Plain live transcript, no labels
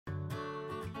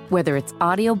Whether it's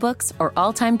audiobooks or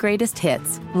all-time greatest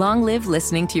hits, long live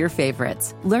listening to your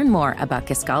favorites. Learn more about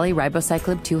Kisqali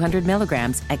Ribociclib 200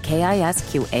 milligrams at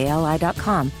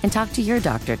KISQALI.com and talk to your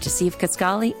doctor to see if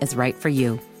Kisqali is right for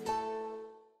you.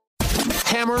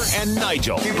 Hammer and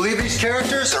Nigel. Can you believe these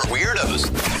characters are weirdos?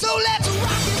 So let's rock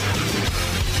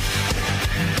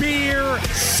it! Beer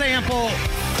Sample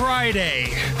Friday.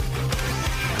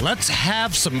 Let's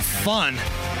have some fun.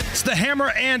 It's the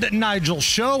Hammer and Nigel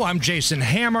show. I'm Jason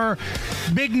Hammer.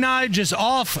 Big Nige is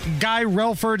off. Guy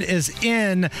Relford is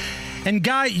in. And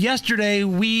Guy, yesterday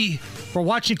we were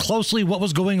watching closely what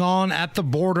was going on at the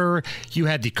border. You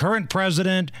had the current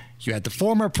president. You had the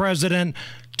former president.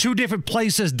 Two different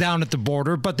places down at the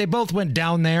border, but they both went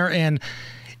down there. And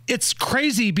it's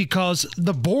crazy because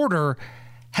the border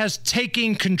has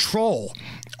taken control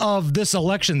of this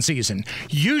election season.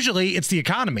 Usually it's the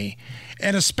economy,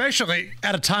 and especially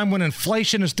at a time when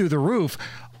inflation is through the roof,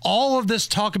 all of this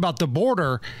talk about the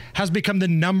border has become the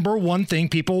number one thing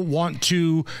people want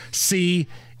to see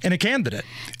in a candidate.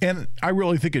 And I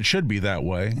really think it should be that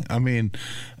way. I mean,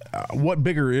 what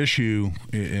bigger issue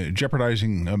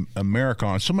jeopardizing America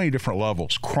on so many different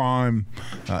levels? Crime,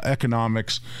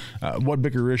 economics. What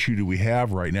bigger issue do we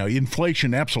have right now?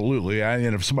 Inflation, absolutely.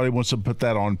 And if somebody wants to put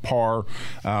that on par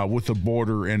with the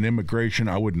border and immigration,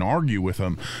 I wouldn't argue with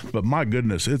them. But my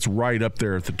goodness, it's right up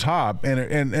there at the top.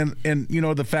 And you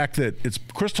know, the fact that it's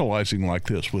crystallizing like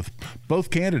this with both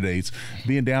candidates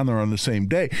being down there on the same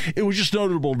day, it was just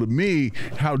notable to me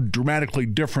how dramatically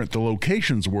different the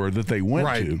locations were that they went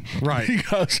to. Right.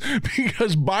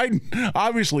 Because Biden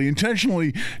obviously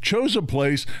intentionally chose a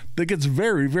place that gets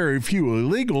very, very few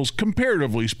illegals,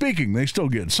 comparatively speaking. They still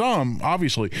get some,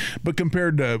 obviously, but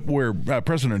compared to where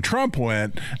President Trump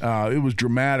went, it was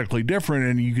dramatically different,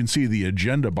 and you can see the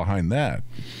agenda behind that.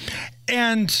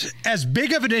 And as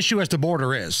big of an issue as the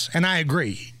border is, and I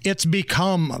agree, it's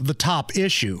become the top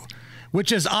issue,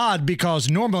 which is odd because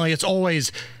normally it's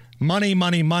always money,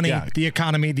 money, money, yeah. the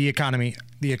economy, the economy,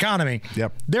 the economy.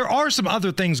 Yep. There are some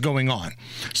other things going on.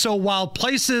 So while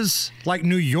places like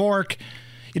New York,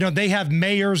 you know, they have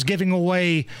mayors giving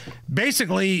away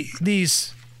basically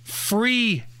these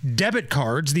free debit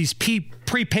cards, these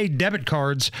prepaid debit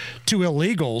cards to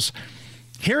illegals,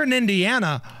 here in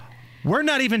Indiana, we're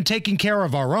not even taking care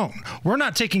of our own. We're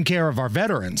not taking care of our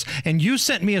veterans. And you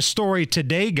sent me a story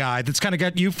today, Guy, that's kind of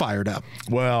got you fired up.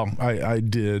 Well, I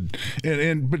did.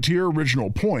 But to your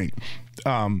original point,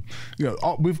 you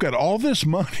know, we've got all this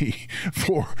money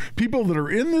for people that are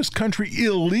in this country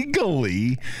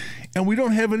illegally, and we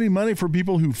don't have any money for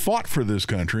people who fought for this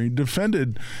country,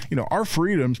 defended, you know, our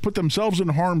freedoms, put themselves in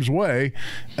harm's way,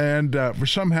 and for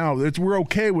somehow we're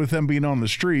okay with them being on the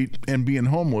street and being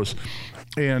homeless.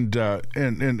 And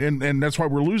that's why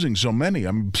we're losing so many.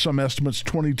 I mean, some estimates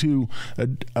 22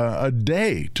 a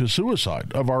day to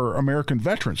suicide of our American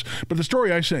veterans. But the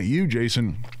story I sent you,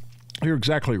 Jason, you're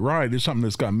exactly right. It's something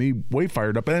that's got me way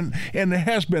fired up, and it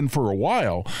has been for a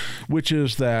while, which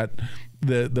is that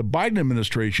the Biden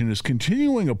administration is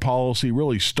continuing a policy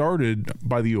really started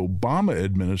by the Obama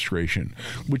administration,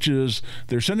 which is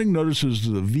they're sending notices to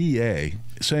the VA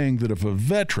saying that if a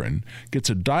veteran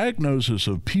gets a diagnosis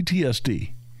of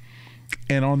PTSD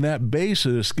and on that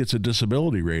basis gets a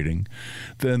disability rating,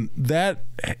 then that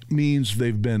means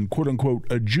they've been, quote unquote,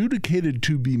 adjudicated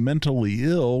to be mentally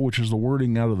ill, which is the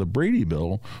wording out of the Brady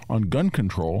bill on gun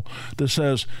control that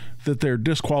says that they're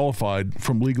disqualified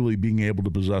from legally being able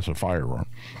to possess a firearm.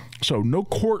 So no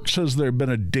court says they've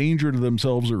been a danger to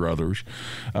themselves or others.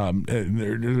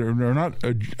 They're not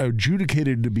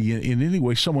adjudicated to be in any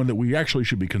way someone that we actually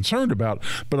should be concerned about,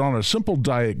 but on a simple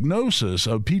diagnosis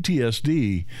of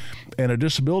PTSD and a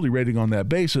disability rating on that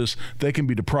basis, they can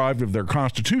be deprived of their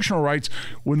constitutional rights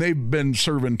when they've been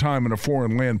serving time in a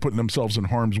foreign land, putting themselves in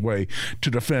harm's way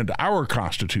to defend our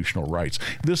constitutional rights.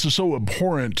 This is so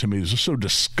abhorrent to me. This is so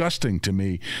disgusting to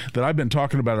me that I've been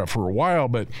talking about it for a while,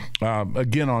 but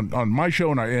again, on my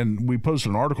show, and we posted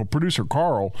an article, producer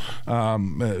Carl,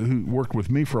 who worked with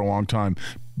me for a long time,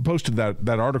 posted that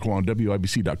article on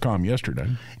WIBC.com yesterday.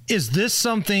 Is this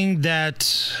something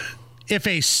that if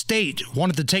a state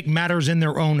wanted to take matters in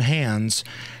their own hands,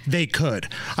 they could?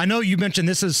 I know you mentioned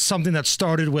this is something that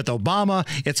started with Obama.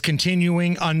 It's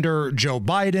continuing under Joe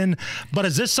Biden. But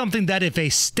is this something that if a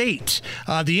state,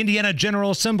 the Indiana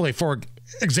General Assembly, for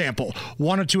example,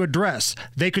 wanted to address,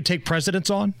 they could take precedence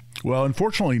on? Well,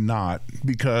 unfortunately not,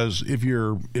 because if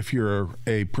you're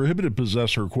a prohibited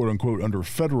possessor, quote unquote, under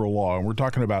federal law, and we're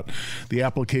talking about the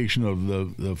application of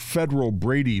the federal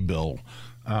Brady bill,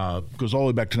 goes all the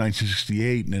way back to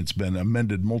 1968, and it's been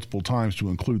amended multiple times to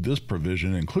include this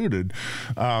provision included.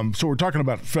 So we're talking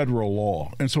about federal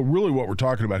law. And so really what we're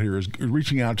talking about here is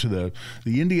reaching out to the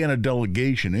Indiana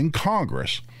delegation in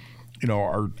Congress,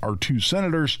 our two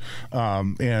senators,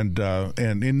 and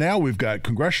now we've got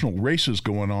congressional races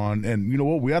going on. And you know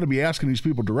what? We ought to be asking these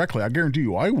people directly. I guarantee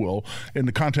you I will, in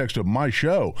the context of my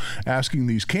show, asking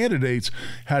these candidates,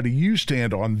 how do you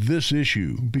stand on this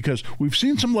issue? Because we've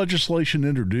seen some legislation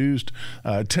introduced.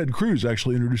 Ted Cruz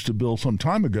actually introduced a bill some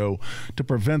time ago to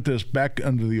prevent this back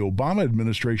under the Obama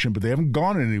administration, but they haven't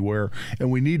gone anywhere,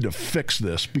 and we need to fix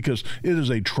this because it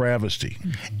is a travesty.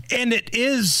 And it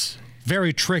is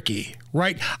very tricky,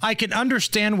 right? I can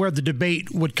understand where the debate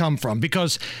would come from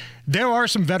because there are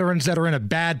some veterans that are in a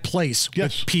bad place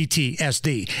with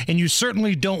PTSD, and you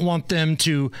certainly don't want them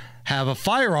to have a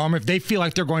firearm if they feel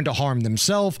like they're going to harm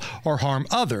themselves or harm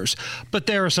others. But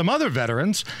there are some other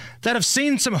veterans that have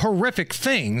seen some horrific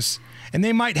things, and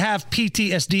they might have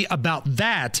PTSD about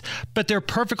that, but they're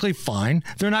perfectly fine.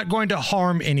 They're not going to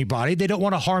harm anybody. They don't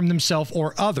want to harm themselves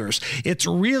or others. It's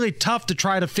really tough to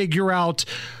try to figure out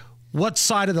what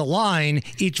side of the line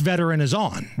each veteran is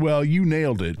on. Well, you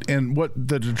nailed it. And what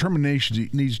the determination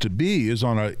needs to be is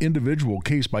on an individual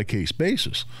case-by-case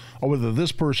basis, or whether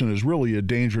this person is really a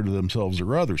danger to themselves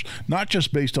or others, not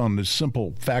just based on the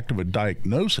simple fact of a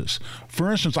diagnosis. For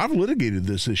instance, I've litigated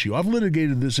this issue. I've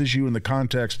litigated this issue in the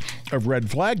context of red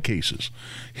flag cases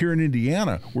here in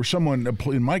Indiana, where someone,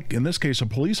 in this case, a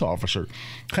police officer,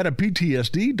 had a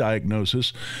PTSD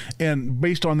diagnosis, and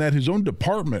based on that, his own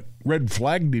department red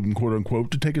flagged him, quote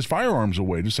unquote, to take his firearms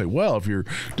away, to say, well, if you're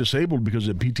disabled because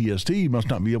of PTSD, you must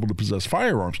not be able to possess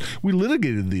firearms. We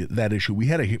litigated that issue. We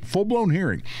had a full-blown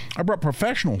hearing. I brought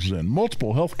professionals in,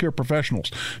 multiple healthcare professionals,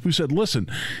 who said, listen,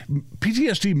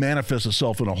 PTSD manifests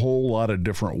itself in a whole lot of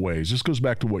different ways. This goes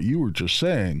back to what you were just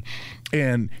saying.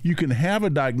 And you can have a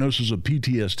diagnosis of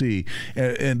PTSD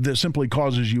and that simply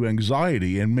causes you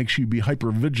anxiety and makes you be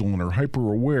hypervigilant or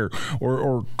hyper-aware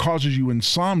or causes you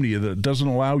insomnia that doesn't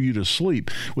allow you to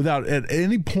sleep without at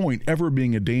any point ever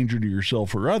being a danger to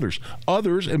yourself or others.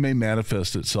 Others, it may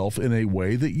manifest itself in a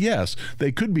way that, yes,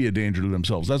 they could be a danger to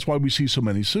themselves. That's why we see so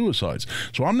many suicides.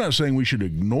 So I'm not saying we should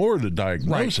ignore the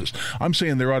diagnosis. Right. I'm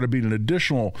saying there ought to be an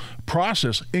additional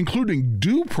process, including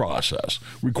due process,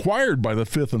 required by the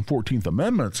 5th and 14th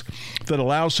Amendments, that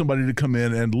allows somebody to come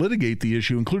in and litigate the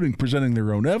issue, including presenting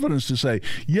their own evidence to say,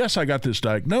 yes, I got this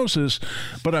diagnosis,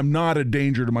 but I'm not a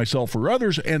danger to myself or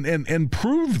others, and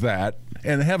prove that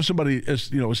and have somebody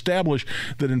establish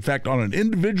that, in fact, on an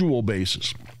individual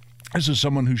basis, this is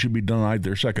someone who should be denied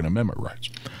their Second Amendment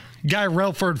rights. Guy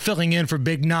Relford filling in for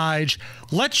Big Nige.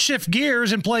 Let's shift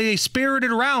gears and play a spirited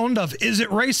round of Is It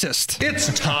Racist?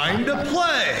 It's time to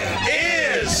play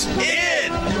Is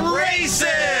It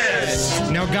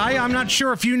Racist? Now, Guy, I'm not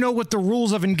sure if you know what the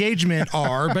rules of engagement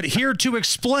are, but here to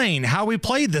explain how we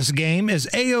play this game is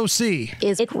AOC.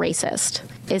 Is it racist?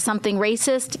 Is something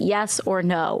racist, yes or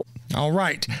no? All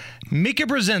right. Mika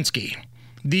Brzezinski,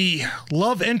 the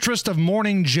love interest of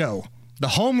Morning Joe, the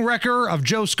home wrecker of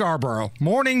Joe Scarborough,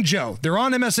 Morning Joe. They're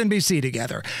on MSNBC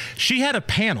together. She had a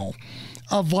panel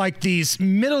of like these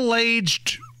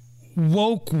middle-aged,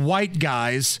 woke white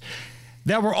guys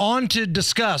that were on to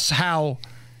discuss how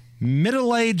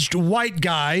middle-aged white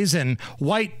guys and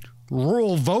white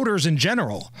rural voters in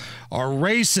general are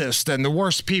racist and the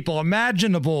worst people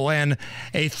imaginable and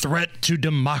a threat to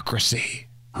democracy.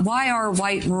 Why are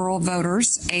white rural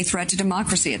voters a threat to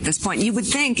democracy at this point? You would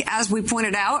think, as we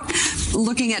pointed out,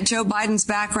 looking at Joe Biden's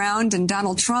background and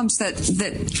Donald Trump's, that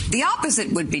the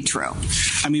opposite would be true.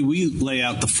 I mean, we lay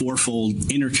out the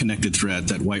fourfold interconnected threat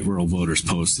that white rural voters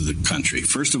pose to the country.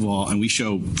 First of all, and we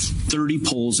show 30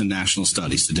 polls and national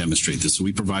studies to demonstrate this, so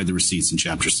we provide the receipts in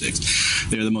Chapter 6.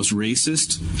 They're the most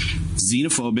racist,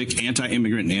 xenophobic,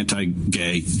 anti-immigrant, and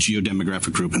anti-gay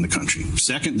geodemographic group in the country.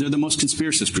 Second, they're the most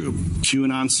conspiracist group.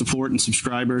 QAnon support and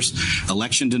subscribers,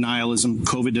 election denialism,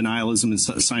 COVID denialism and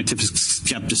scientific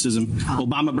skepticism,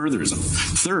 Obama birtherism.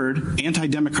 Third,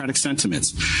 anti-democratic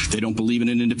sentiments. They don't believe in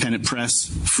an independent press,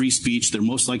 free speech. They're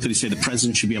most likely to say the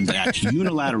president should be able to act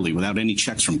unilaterally without any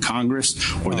checks from Congress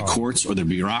or the courts or the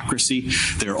bureaucracy.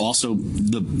 They're also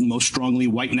the most strongly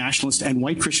white nationalist and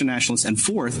white Christian nationalists. And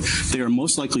fourth, they are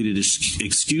most likely to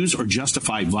excuse or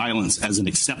justify violence as an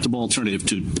acceptable alternative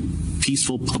to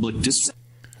peaceful public discourse.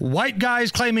 White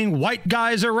guys claiming white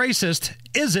guys are racist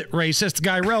is it racist,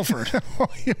 Guy Relford?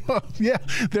 Yeah,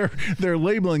 they're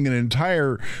labeling an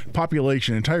entire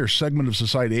population, entire segment of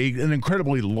society, an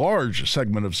incredibly large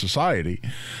segment of society,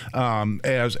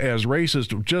 as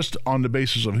racist just on the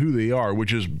basis of who they are,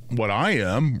 which is what I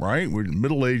am, right? We're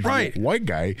middle-aged white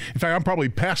guy. In fact, I'm probably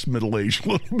past middle-aged a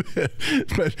little bit,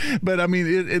 but I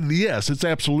mean, yes, it's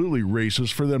absolutely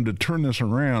racist for them to turn this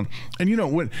around. And you know,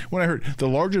 when I heard the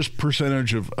largest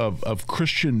percentage of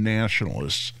Christian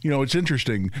nationalists, you know, it's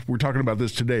interesting. We're talking about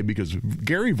this today because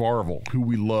Gary Varvel, who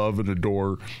we love and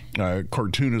adore,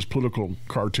 political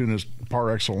cartoonist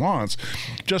par excellence,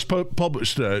 just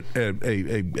published a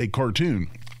cartoon.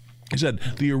 He said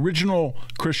the original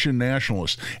Christian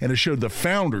nationalists, and it showed the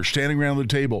founders standing around the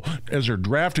table as they're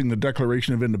drafting the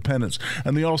Declaration of Independence,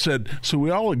 and they all said, "So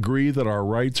we all agree that our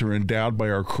rights are endowed by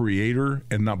our Creator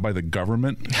and not by the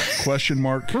government?" Question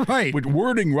mark. Right. With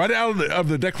wording right out of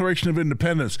the Declaration of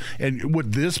Independence, and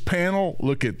would this panel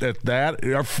look at that?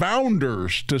 Our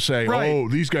founders to say, "Oh,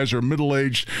 these guys are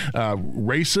middle-aged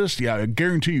racist." Yeah, I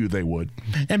guarantee you they would.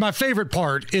 And my favorite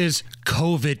part is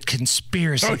COVID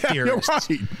conspiracy theorists.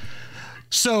 You're right.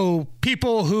 So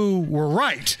people who were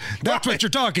right, that's what you're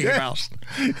talking about.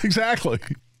 Exactly.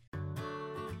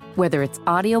 Whether it's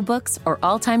audiobooks or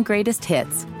all-time greatest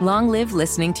hits, long live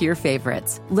listening to your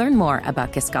favorites. Learn more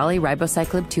about Kisqali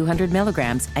Ribociclib 200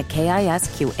 milligrams at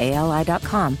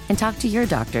KISQALI.com and talk to your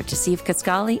doctor to see if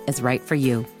Kisqali is right for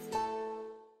you.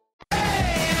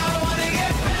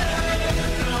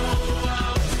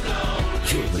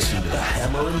 You're listening to the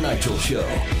Hammer and Nigel Show.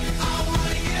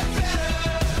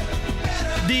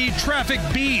 The traffic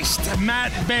beast,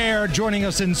 Matt Baer, joining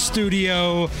us in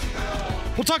studio.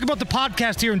 We'll talk about the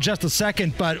podcast here in just a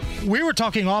second, but we were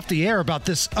talking off the air about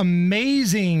this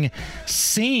amazing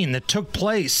scene that took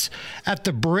place at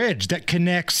the bridge that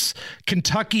connects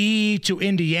Kentucky to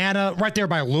Indiana, right there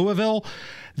by Louisville.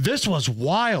 This was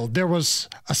wild. There was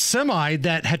a semi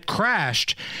that had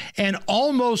crashed and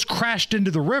almost crashed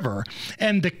into the river,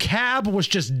 and the cab was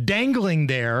just dangling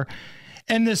there.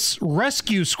 And this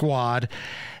rescue squad,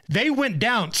 they went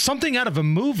down, something out of a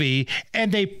movie,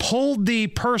 and they pulled the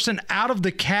person out of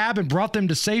the cab and brought them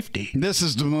to safety. This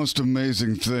is the most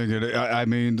amazing thing. I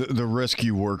mean, the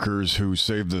rescue workers who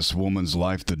saved this woman's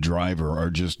life, the driver, are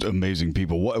just amazing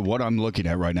people. What I'm looking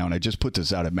at right now, and I just put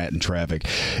this out at Matt in Traffic,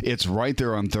 it's right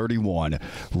there on 31,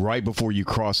 right before you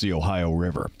cross the Ohio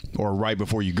River, or right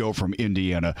before you go from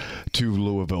Indiana to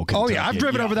Louisville, Kentucky. Oh, yeah, I've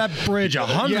driven over that bridge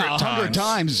 100 times. 100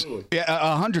 times. Yeah,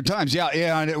 100 times. Yeah,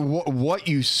 and what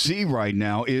you see right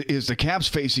now is the cab's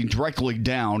facing directly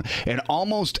down, and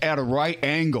almost at a right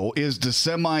angle is the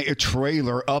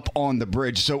semi-trailer up on the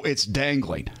bridge, so it's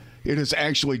dangling. It is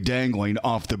actually dangling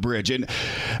off the bridge. And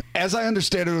as I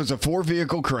understand it, was a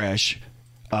 4-vehicle crash.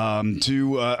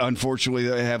 Unfortunately,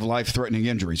 they have life-threatening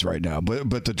injuries right now,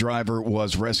 but the driver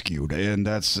was rescued, and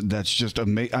that's just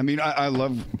amazing. I mean, I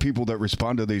love people that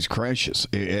respond to these crashes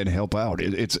and help out.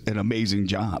 It's an amazing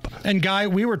job. And Guy,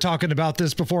 we were talking about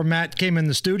this before Matt came in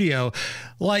the studio.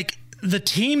 Like, the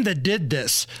team that did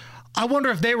this, I wonder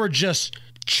if they were just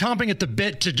chomping at the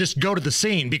bit to just go to the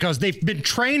scene, because they've been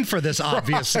trained for this,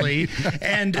 obviously. Right.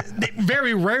 And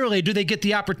very rarely do they get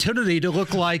the opportunity to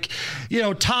look like, you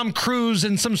know, Tom Cruise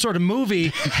in some sort of movie,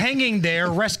 hanging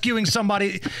there, rescuing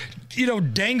somebody, you know,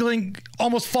 dangling,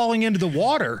 almost falling into the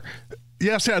water.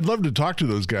 Yes, I'd love to talk to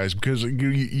those guys, because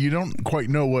you don't quite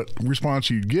know what response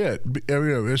you'd get.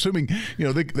 Assuming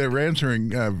they're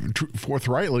answering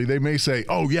forthrightly, they may say,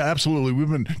 "Oh yeah, absolutely, we've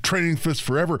been training for this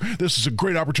forever. This is a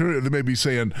great opportunity." They may be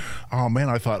saying, "Oh man,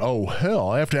 I thought, oh hell,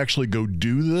 I have to actually go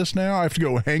do this now. I have to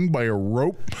go hang by a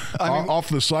rope off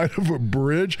the side of a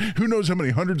bridge. Who knows how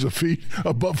many hundreds of feet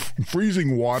above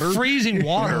freezing water? Freezing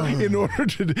water. In order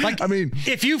to,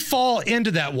 if you fall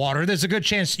into that water, there's a good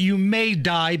chance you may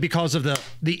die because of the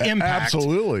impact.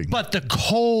 Absolutely. But the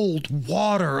cold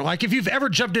water, like if you've ever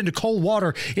jumped into cold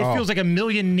water, it feels like a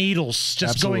million needles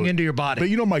just going into your body. But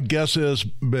you know, my guess is,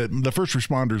 but the first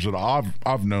responders that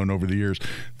I've known over the years,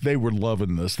 they were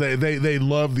loving this. They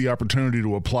love the opportunity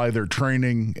to apply their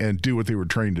training and do what they were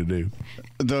trained to do.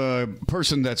 The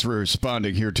person that's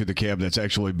responding here to the cab that's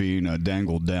actually being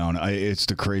dangled down, it's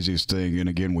the craziest thing. And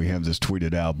again, we have this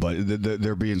tweeted out, but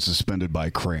they're being suspended by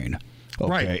crane. Okay,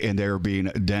 right. And they're being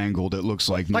dangled. It looks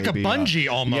like a maybe,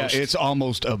 bungee almost. Yeah, it's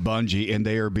almost a bungee, and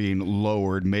they are being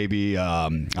lowered maybe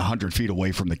 100 feet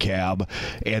away from the cab,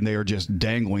 and they are just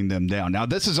dangling them down. Now,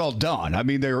 this is all done. I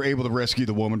mean, they were able to rescue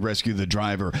the woman, rescue the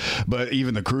driver, but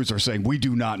even the crews are saying, we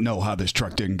do not know how this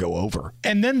truck didn't go over.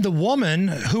 And then the woman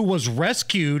who was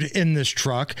rescued in this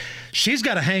truck, she's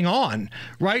got to hang on,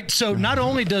 right? So not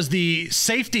only does the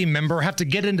safety member have to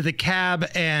get into the cab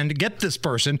and get this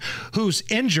person who's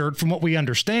injured, from what we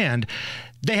understand,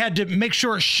 they had to make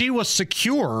sure she was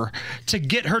secure to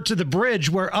get her to the bridge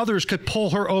where others could pull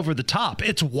her over the top.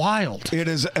 It's wild. It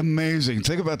is amazing.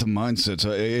 Think about the mindsets.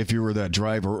 If you were that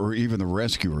driver or even the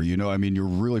rescuer, I mean, you're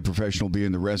really professional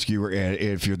being the rescuer. And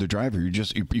if you're the driver,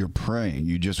 you're praying.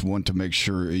 You just want to make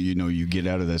sure, you get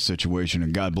out of that situation.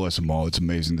 And God bless them all. It's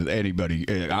amazing that anybody,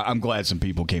 I'm glad some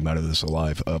people came out of this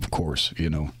alive, of course,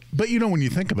 But, when you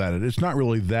think about it, it's not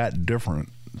really that different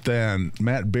than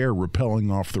Matt Baer rappelling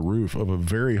off the roof of a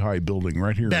very high building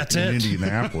right here in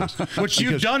Indianapolis. Which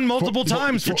you've done multiple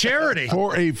times for charity.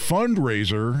 For a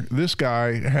fundraiser, this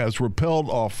guy has rappelled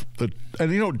off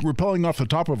rappelling off the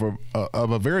top of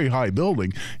a very high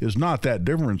building is not that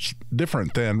different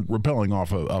than rappelling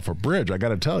off a bridge, I got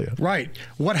to tell you. Right.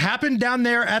 What happened down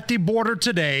there at the border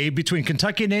today between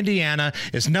Kentucky and Indiana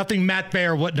is nothing Matt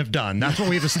Baer wouldn't have done. That's what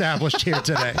we've established here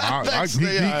today.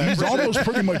 He's almost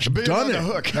pretty much done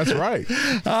it. That's right.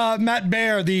 Matt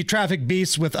Baer, the traffic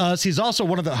beast with us. He's also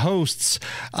one of the hosts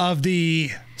of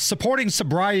the Supporting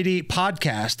Sobriety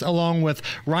podcast, along with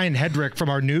Ryan Hedrick from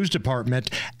our news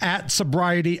department at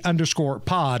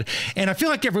sobriety_pod. And I feel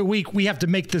like every week we have to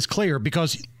make this clear,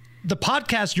 because the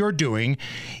podcast you're doing,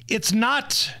 it's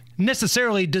not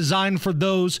necessarily designed for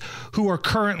those who are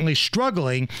currently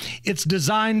struggling. It's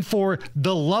designed for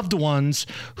the loved ones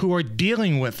who are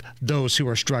dealing with those who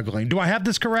are struggling. Do I have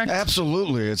this correct?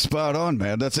 Absolutely. It's spot on,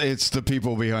 man. It's the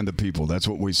people behind the people. That's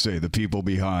what we say. The people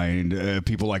behind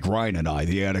people like Ryan and I,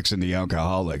 the addicts and the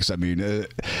alcoholics. I mean, and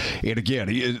again,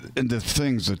 the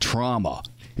things, the trauma.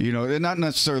 Not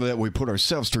necessarily that we put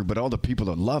ourselves through, but all the people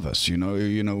that love us.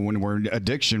 When we're in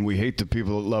addiction, we hate the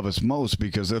people that love us most,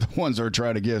 because they're the ones that are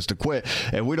trying to get us to quit,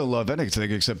 and we don't love anything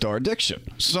except our addiction.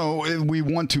 So we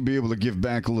want to be able to give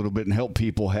back a little bit and help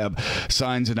people have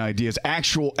signs and ideas,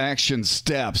 actual action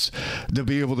steps to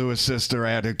be able to assist their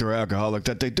addict or alcoholic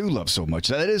that they do love so much.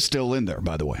 That is still in there,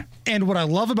 by the way. And what I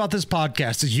love about this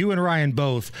podcast is you and Ryan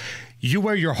both, you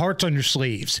wear your hearts on your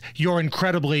sleeves. You're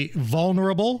incredibly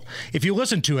vulnerable. If you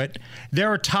listen to it,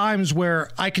 there are times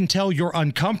where I can tell you're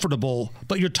uncomfortable,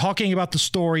 but you're talking about the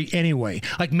story anyway.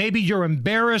 Like maybe you're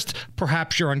embarrassed,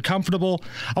 perhaps you're uncomfortable.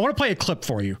 I want to play a clip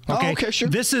for you. Okay? Oh, okay, sure.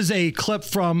 This is a clip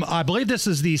from, I believe this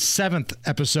is the 7th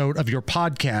episode of your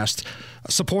podcast,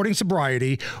 Supporting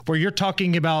Sobriety, where you're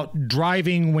talking about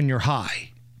driving when you're high.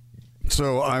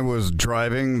 So I was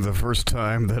driving the first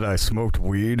time that I smoked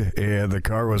weed, and the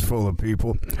car was full of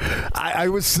people. I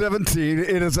was 17,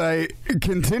 and as I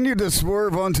continued to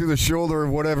swerve onto the shoulder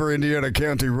of whatever Indiana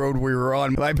County road we were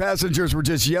on, my passengers were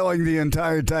just yelling the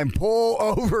entire time, "Pull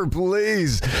over,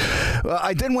 please."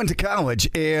 I then went to college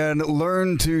and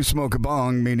learned to smoke a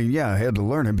bong, meaning, I had to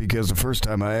learn it, because the first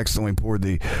time I accidentally poured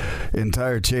the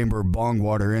entire chamber of bong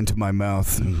water into my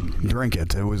mouth and drank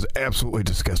it. It was absolutely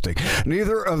disgusting.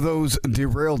 Neither of those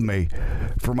derailed me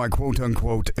for my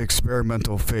quote-unquote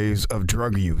experimental phase of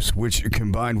drug use, which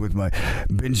combined with my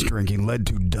binge drinking led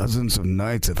to dozens of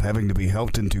nights of having to be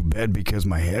helped into bed because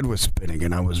my head was spinning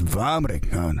and I was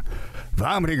vomiting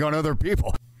on other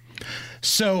people.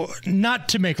 So, not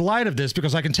to make light of this,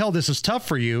 because I can tell this is tough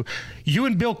for you, you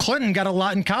and Bill Clinton got a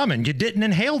lot in common. You didn't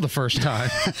inhale the first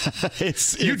time.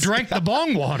 You drank the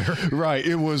bong water. Right.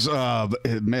 It was,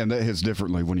 man, that hits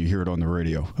differently when you hear it on the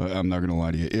radio. I'm not going to lie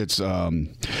to you. It's,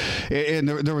 and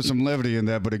there was some levity in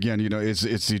that, but again,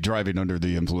 it's the driving under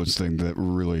the influence thing that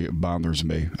really bothers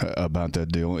me about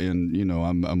that deal. And,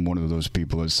 I'm one of those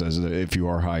people that says that if you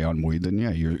are high on weed, then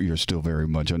you're still very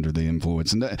much under the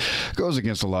influence. And that goes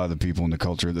against a lot of the people in the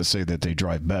culture that say that they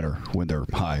drive better when they're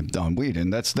high on weed,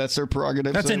 and that's their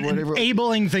prerogative. That's an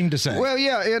enabling thing to say. Well,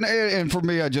 yeah, and for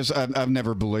me, I've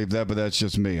never believed that, but that's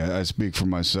just me. I speak for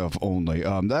myself only.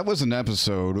 That was an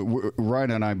episode.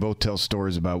 Ryan and I both tell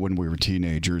stories about when we were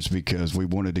teenagers, because we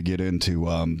wanted to get into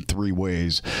 3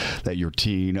 ways that your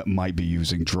teen might be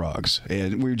using drugs,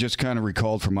 and we just kind of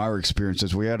recalled from our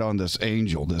experiences. We had on this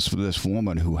angel, this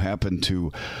woman who happened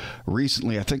to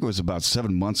recently, I think it was about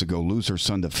 7 months ago, lose her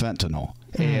son to fentanyl.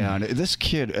 And this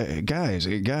kid, guys,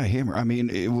 Guy Hammer, I mean,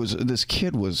 he was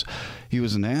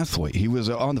an athlete. He was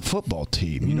on the football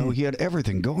team. He had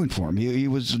everything going for him. He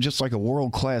was just like a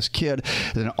world-class kid.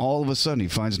 Then all of a sudden, he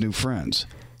finds new friends.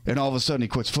 and all of a sudden he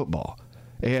quits football.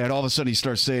 And all of a sudden he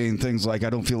starts saying things like,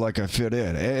 I don't feel like I fit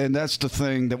in. And that's the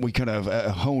thing that we kind of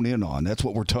hone in on. That's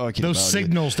what we're talking about. Those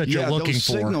signals that you're looking for.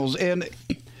 Signals. And,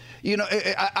 you know,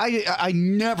 I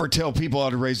never tell people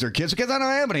how to raise their kids because I don't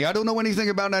have any. I don't know anything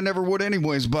about it, and I never would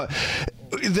anyways. But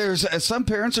there's some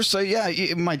parents that say,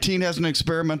 yeah, my teen has an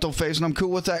experimental phase, and I'm cool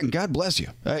with that, and God bless you.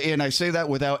 And I say that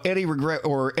without any regret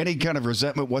or any kind of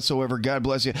resentment whatsoever. God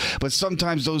bless you. But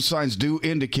sometimes those signs do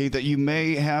indicate that you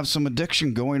may have some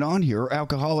addiction going on here, or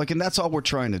alcoholic, and that's all we're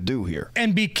trying to do here.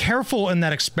 And be careful in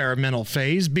that experimental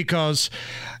phase because,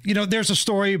 you know, there's a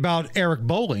story about Eric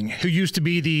Bowling, who used to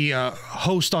be the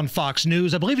host on Fox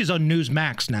News. I believe he's on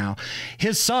Newsmax now.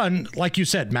 His son, like you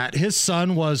said, Matt, his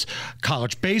son was a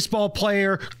college baseball player,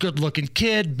 good-looking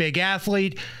kid, big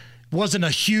athlete, wasn't a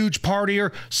huge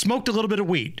partier, smoked a little bit of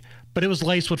weed, but it was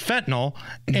laced with fentanyl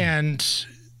and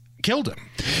killed him.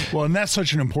 Well, and that's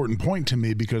such an important point to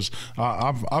me because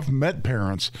I've met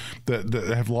parents that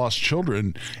have lost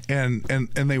children and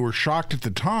they were shocked at the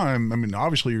time. I mean,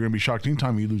 obviously you're going to be shocked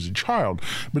anytime you lose a child,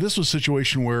 but this was a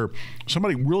situation where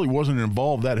somebody really wasn't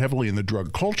involved that heavily in the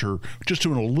drug culture, just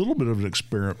doing a little bit of an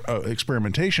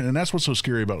experimentation, and that's what's so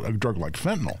scary about a drug like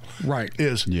fentanyl. Right.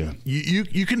 Is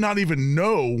you cannot even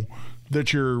know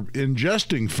that you're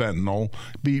ingesting fentanyl,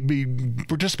 be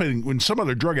participating in some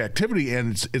other drug activity,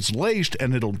 and it's laced,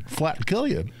 and it'll flat kill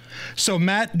you. So,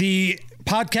 Matt, the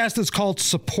podcast is called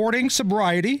Supporting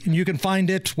Sobriety, and you can find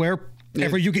it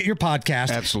wherever you get your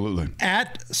podcast. Absolutely.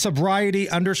 At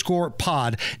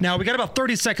sobriety_pod. Now, we got about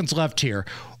 30 seconds left here.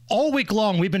 All week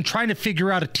long, we've been trying to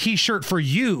figure out a T-shirt for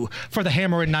you for the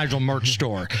Hammer and Nigel merch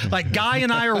store. Like, Guy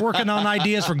and I are working on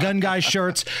ideas for Gun Guy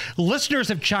shirts. Listeners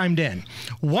have chimed in.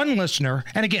 One listener,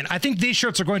 and again, I think these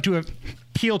shirts are going to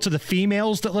appeal to the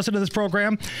females that listen to this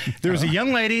program. There's a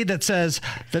young lady that says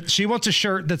that she wants a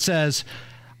shirt that says,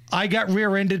 I got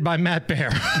rear-ended by Matt Bear.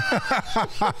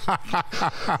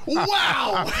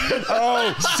 Wow!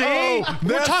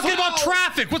 We're talking about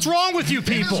traffic. What's wrong with you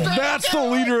people? That's the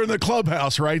leader in the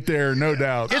clubhouse right there, no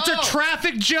doubt. It's a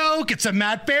traffic joke. It's a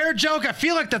Matt Bear joke. I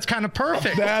feel like that's kind of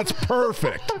perfect. That's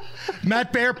perfect.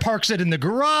 Matt Bear parks it in the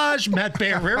garage. Matt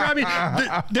Bear rear. I mean,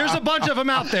 there's a bunch of them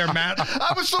out there, Matt.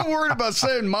 I was so worried about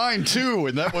saying mine, too,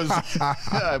 and that was...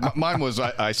 mine was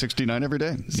I-69 every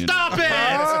day. Stop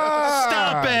it!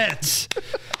 Stop it!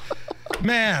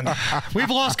 Man,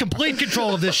 we've lost complete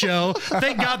control of this show.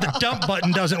 Thank God the dump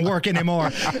button doesn't work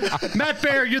anymore. Matt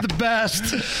Bear, you're the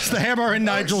best. It's the Hammer and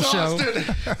Nigel show.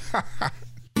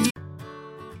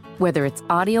 Whether it's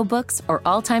audiobooks or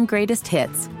all-time greatest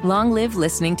hits, long live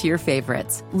listening to your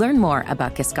favorites. Learn more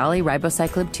about Kisqali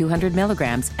Ribociclib 200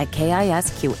 milligrams at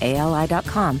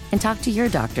KISQALI.com and talk to your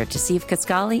doctor to see if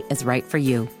Kisqali is right for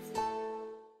you.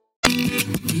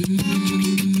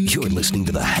 You're listening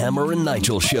to the Hammer and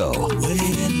Nigel Show.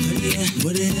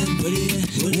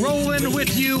 Rolling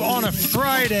with you on a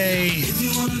Friday,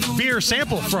 Beer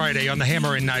Sample Friday on the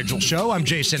Hammer and Nigel Show. I'm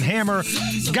Jason Hammer.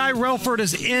 Guy Relford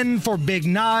is in for Big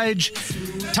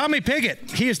Nige. Tommy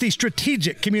Pigott, he is the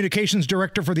Strategic Communications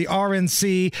Director for the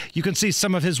RNC. You can see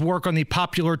some of his work on the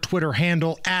popular Twitter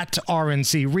handle at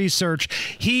RNC Research.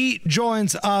 He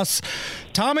joins us.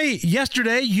 Tommy,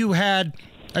 yesterday you had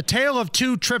a tale of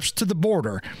two trips to the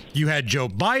border. You had Joe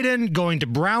Biden going to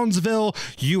Brownsville.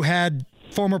 You had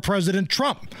former President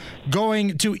Trump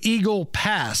going to Eagle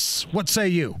Pass. What say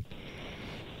you?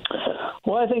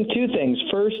 Well, I think two things.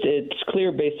 First, it's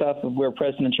clear based off of where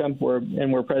President Trump were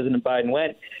and where President Biden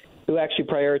went, who actually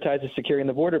prioritizes securing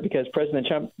the border, because President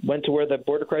Trump went to where the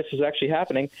border crisis was actually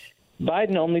happening.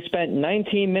 Biden only spent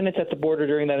 19 minutes at the border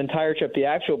during that entire trip, the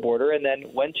actual border, and then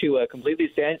went to a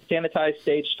completely sanitized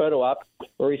staged photo op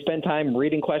where he spent time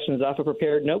reading questions off of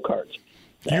prepared note cards.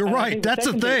 You're right. That's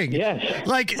the thing. Yes.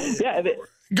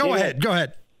 Go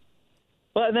ahead.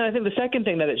 Well, and then I think the second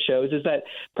thing that it shows is that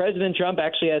President Trump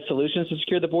actually has solutions to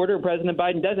secure the border, and President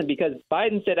Biden doesn't, because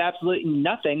Biden said absolutely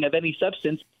nothing of any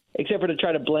substance except for to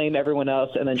try to blame everyone else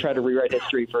and then try to rewrite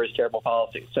history for his terrible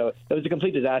policies. So it was a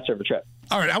complete disaster of a trip.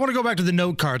 All right, I want to go back to the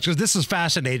note cards because this is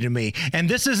fascinating to me. And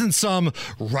this isn't some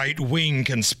right-wing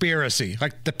conspiracy.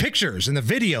 Like, the pictures and the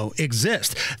video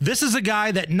exist. This is a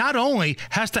guy that not only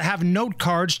has to have note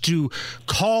cards to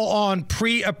call on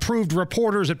pre-approved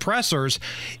reporters at pressers,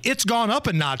 it's gone up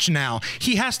a notch now.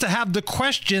 He has to have the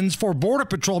questions for Border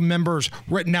Patrol members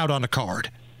written out on a card.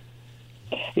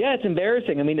 Yeah, it's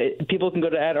embarrassing. I mean, people can go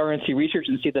to @RNC Research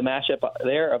and see the mashup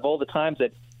there of all the times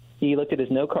that he looked at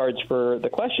his note cards for the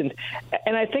questions.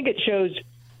 And I think it shows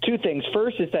Two things.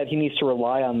 First is that he needs to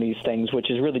rely on these things,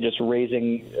 which is really just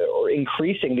raising or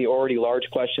increasing the already large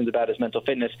questions about his mental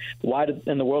fitness. Why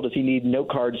in the world does he need note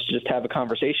cards to just have a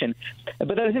conversation? But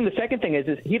then I think the second thing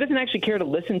is he doesn't actually care to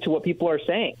listen to what people are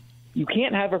saying. You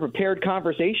can't have a prepared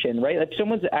conversation, right? If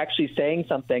someone's actually saying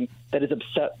something that is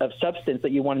of substance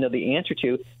that you want to know the answer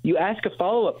to, you ask a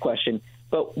follow-up question.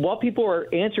 But while people are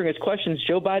answering his questions,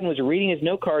 Joe Biden was reading his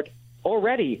note card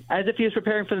already, as if he was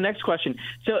preparing for the next question.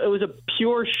 So it was a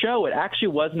pure show. It actually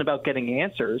wasn't about getting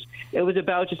answers. It was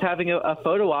about just having a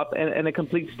photo op and a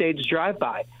complete stage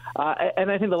drive-by.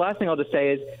 And I think the last thing I'll just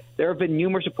say is there have been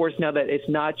numerous reports now that it's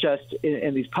not just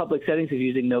in these public settings he's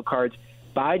using note cards.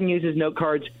 Biden uses note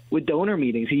cards with donor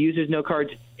meetings. He uses note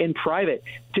cards in private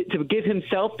to give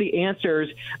himself the answers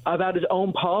about his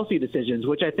own policy decisions,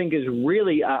 which I think is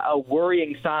really a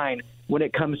worrying sign when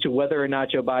it comes to whether or not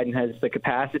Joe Biden has the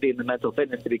capacity and the mental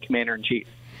fitness to be commander-in-chief.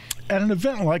 At an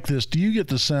event like this, do you get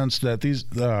the sense that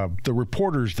the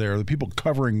reporters there, the people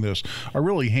covering this, are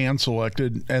really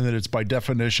hand-selected and that it's by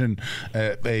definition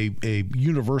a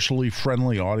universally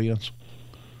friendly audience?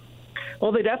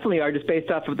 Well, they definitely are, just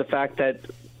based off of the fact that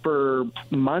for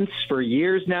months, for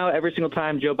years now, every single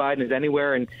time Joe Biden is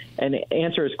anywhere and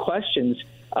answers questions,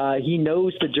 he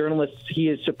knows the journalists he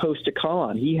is supposed to call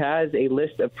on. He has a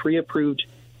list of pre-approved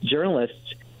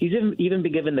journalists. He's even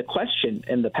been given the question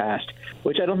in the past,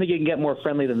 which I don't think you can get more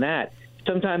friendly than that.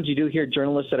 Sometimes you do hear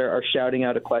journalists that are shouting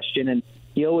out a question, and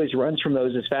he always runs from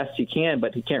those as fast as he can,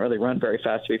 but he can't really run very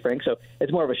fast, to be frank. So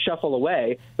it's more of a shuffle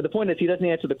away. But the point is he doesn't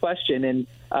answer the question, and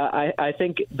I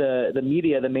think the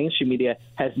media, the mainstream media,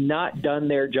 has not done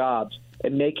their jobs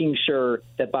in making sure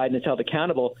that Biden is held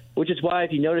accountable, which is why,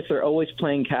 if you notice, they're always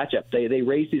playing catch-up. They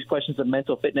raise these questions of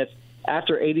mental fitness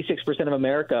after 86% of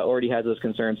America already has those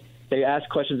concerns. They ask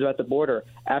questions about the border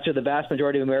after the vast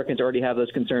majority of Americans already have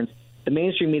those concerns. The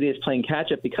mainstream media is playing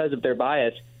catch-up because of their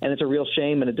bias, and it's a real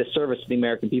shame and a disservice to the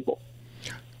American people.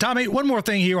 Tommy, one more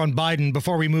thing here on Biden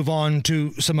before we move on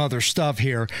to some other stuff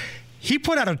here. He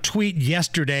put out a tweet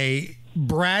yesterday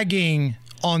bragging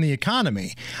on the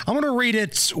economy. I'm going to read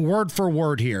it word for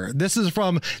word here. This is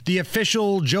from the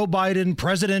official Joe Biden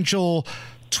presidential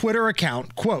Twitter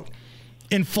account. Quote,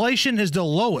 "Inflation is the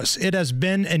lowest it has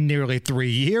been in nearly 3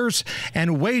 years,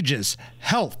 and wages,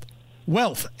 health,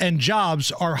 wealth, and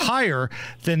jobs are higher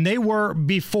than they were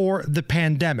before the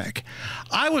pandemic."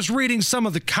 I was reading some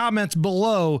of the comments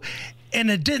below, and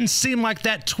it didn't seem like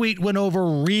that tweet went over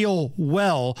real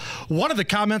well. One of the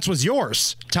comments was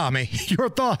yours, Tommy. Your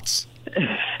thoughts?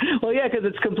 Well, yeah, because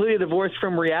it's completely divorced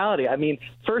from reality. I mean,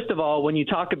 first of all, when you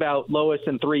talk about lowest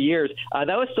in 3 years, that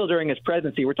was still during his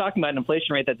presidency. We're talking about an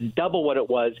inflation rate that's double what it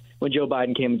was when Joe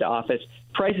Biden came into office.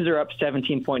 Prices are up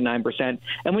 17.9%.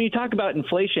 And when you talk about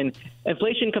inflation,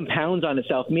 inflation compounds on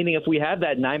itself, meaning if we have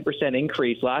that 9%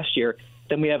 increase last year,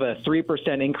 then we have a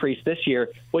 3% increase this year.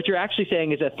 What you're actually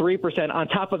saying is a 3% on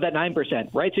top of that 9%,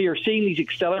 right? So you're seeing these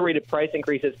accelerated price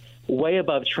increases way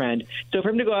above trend. So for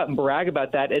him to go out and brag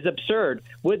about that is absurd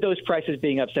with those prices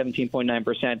being up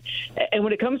 17.9%. And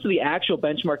when it comes to the actual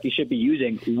benchmark he should be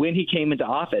using when he came into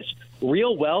office,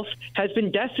 real wealth has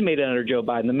been decimated under Joe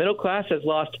Biden. The middle class has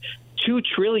lost $2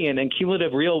 trillion in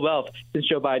cumulative real wealth since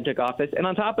Joe Biden took office. And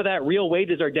on top of that, real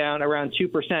wages are down around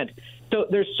 2%. So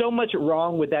there's so much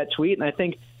wrong with that tweet. And I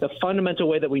think the fundamental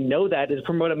way that we know that is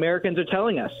from what Americans are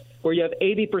telling us, where you have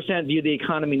 80% view the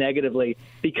economy negatively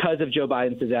because of Joe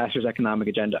Biden's disastrous economic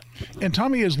agenda. And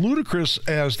Tommy, as ludicrous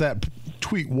as that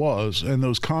tweet was and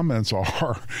those comments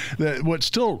are, that what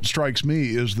still strikes me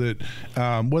is that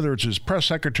whether it's his press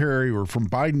secretary or from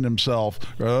Biden himself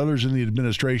or others in the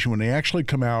administration, when they actually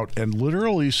come out and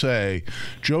literally say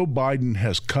Joe Biden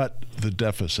has cut the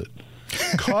deficit.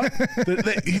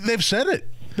 They've said it.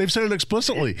 They've said it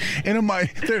explicitly. And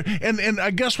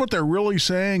I guess what they're really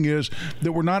saying is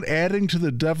that we're not adding to the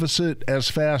deficit as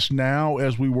fast now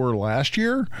as we were last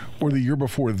year or the year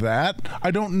before that.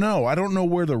 I don't know. I don't know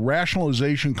where the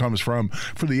rationalization comes from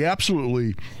for the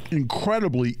absolutely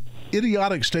incredibly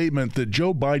idiotic statement that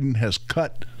Joe Biden has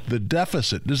cut the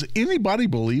deficit. Does anybody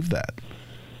believe that?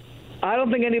 I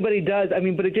don't think anybody does. I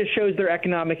mean, but it just shows their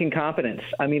economic incompetence.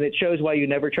 I mean, it shows why you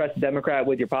never trust a Democrat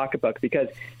with your pocketbook, because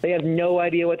they have no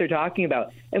idea what they're talking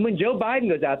about. And when Joe Biden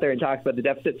goes out there and talks about the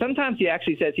deficit, sometimes he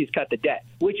actually says he's cut the debt,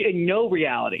 which in no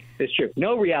reality is true.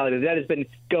 No reality. The debt has been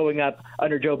going up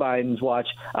under Joe Biden's watch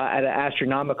at an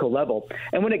astronomical level.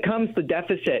 And when it comes to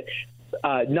deficit,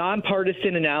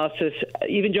 nonpartisan analysis,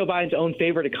 even Joe Biden's own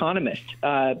favorite economist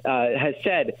has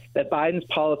said that Biden's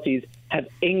policies have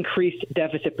increased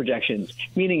deficit projections,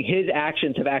 meaning his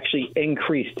actions have actually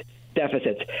increased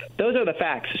deficits. Those are the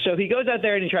facts. So he goes out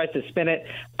there and he tries to spin it.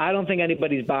 I don't think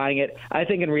anybody's buying it. I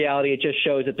think in reality it just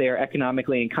shows that they are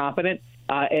economically incompetent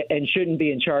and shouldn't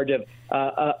be in charge of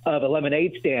a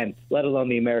lemonade stand, let alone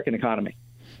the American economy.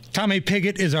 Tommy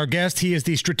Pigott is our guest. He is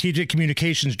the Strategic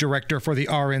Communications Director for the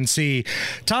RNC.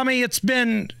 Tommy, it's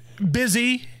been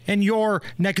busy in your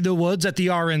neck of the woods at the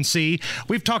RNC.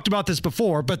 We've talked about this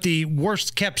before, but the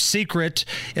worst kept secret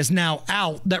is now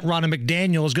out that Ronna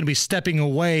McDaniel is going to be stepping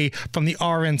away from the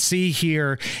RNC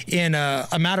here in a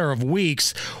matter of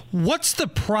weeks. What's the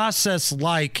process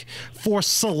like for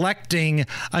selecting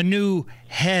a new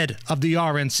head of the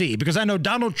RNC? Because I know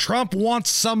Donald Trump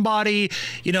wants somebody,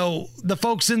 the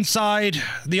folks inside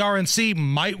the RNC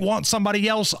might want somebody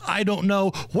else. I don't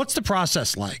know. What's the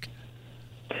process like?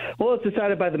 Well, it's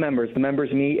decided by the members. The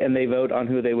members meet and they vote on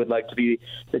who they would like to be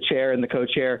the chair and the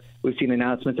co-chair. We've seen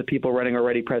announcements of people running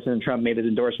already. President Trump made his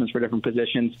endorsements for different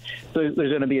positions. So there's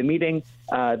going to be a meeting.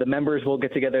 The members will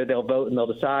get together. They'll vote and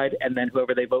they'll decide. And then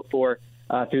whoever they vote for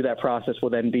through that process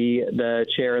will then be the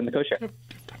chair and the co-chair.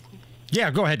 Yeah,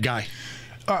 go ahead, Guy.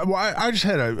 Well, I just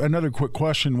had another quick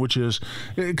question, which is,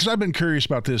 because I've been curious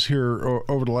about this here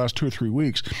over the last 2 or 3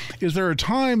 weeks. Is there a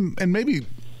time, and maybe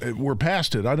we're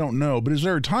past it, I don't know, but is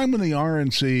there a time when the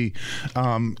RNC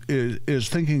is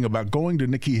thinking about going to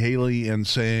Nikki Haley and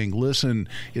saying, listen,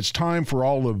 it's time for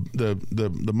all of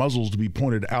the muzzles to be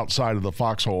pointed outside of the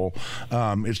foxhole.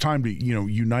 It's time to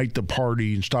unite the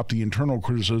party and stop the internal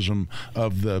criticism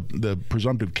of the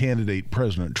presumptive candidate,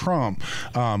 President Trump,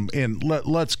 and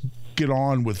let's get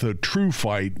on with a true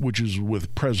fight, which is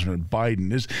with President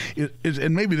Biden.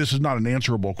 And maybe this is not an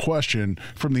answerable question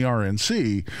from the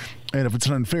RNC, and if it's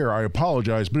unfair, I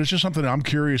apologize, but it's just something I'm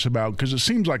curious about, because it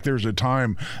seems like there's a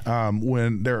time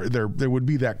when there would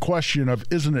be that question of,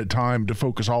 isn't it time to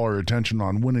focus all our attention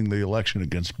on winning the election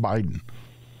against Biden?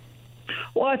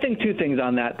 Well, I think two things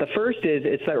on that. The first is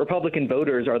it's that Republican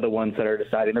voters are the ones that are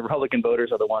deciding. The Republican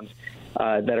voters are the ones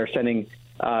that are sending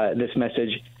this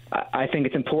message. I think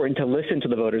it's important to listen to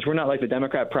the voters. We're not like the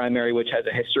Democrat primary, which has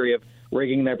a history of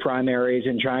rigging their primaries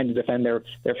and trying to defend their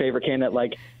favorite candidate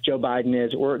like Joe Biden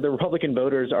is. Or the Republican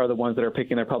voters are the ones that are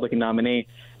picking their Republican nominee.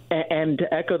 And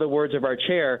to echo the words of our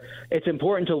chair, it's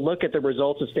important to look at the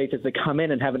results of states as they come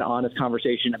in and have an honest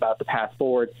conversation about the path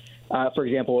forward. For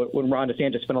example, when Ron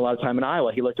DeSantis spent a lot of time in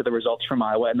Iowa, he looked at the results from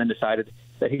Iowa and then decided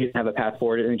that he didn't have a path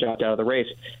forward and he dropped out of the race.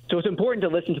 So it's important to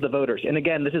listen to the voters. And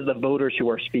again, this is the voters who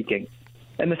are speaking.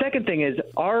 And the second thing is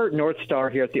our North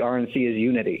Star here at the RNC is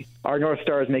unity. Our North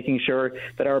Star is making sure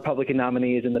that our Republican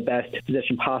nominee is in the best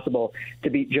position possible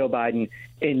to beat Joe Biden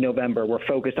in November. We're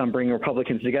focused on bringing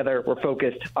Republicans together. We're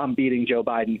focused on beating Joe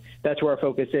Biden. That's where our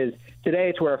focus is. Today,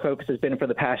 it's where our focus has been for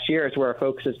the past year. It's where our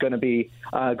focus is going to be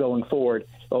going forward.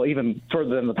 Well, even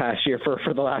further than the past year, for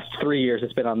the last 3 years,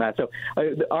 it's been on that. So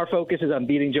our focus is on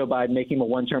beating Joe Biden, making him a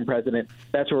one-term president.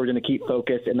 That's where we're going to keep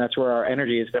focused, and that's where our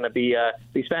energy is going to be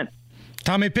spent.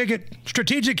 Tommy Pigott,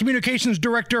 Strategic Communications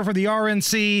Director for the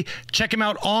RNC. Check him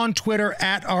out on Twitter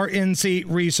at RNC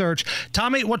Research.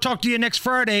 Tommy, we'll talk to you next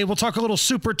Friday. We'll talk a little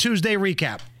Super Tuesday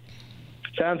recap.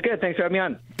 Sounds good. Thanks for having me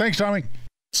on. Thanks, Tommy.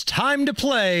 It's time to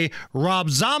play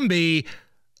Rob Zombie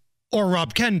or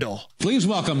Rob Kendall. Please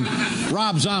welcome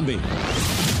Rob Zombie.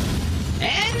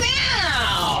 And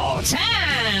now,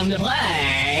 time to play.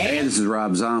 Hey, this is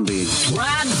Rob Zombie.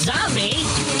 Rob Zombie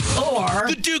or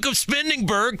the Duke of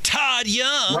Spindingburg, Todd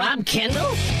Young. Rob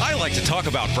Kendall? I like to talk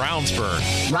about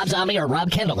Brownsburg. Rob Zombie or Rob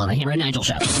Kendall on the Hammer and Nigel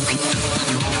Show.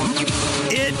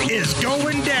 It is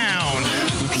going down.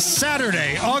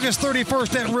 Saturday, August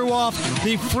 31st at Ruoff,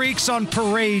 the Freaks on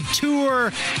Parade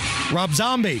Tour. Rob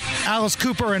Zombie, Alice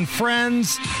Cooper and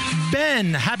friends.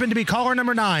 Ben happened to be caller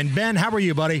number 9. Ben, how are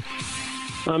you, buddy?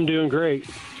 I'm doing great.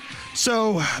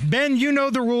 So, Ben, you know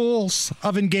the rules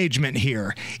of engagement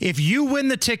here. If you win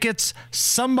the tickets,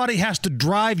 somebody has to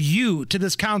drive you to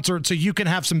this concert so you can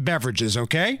have some beverages,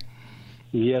 okay?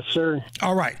 Yes, sir.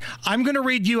 All right. I'm going to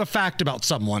read you a fact about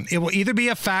someone. It will either be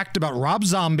a fact about Rob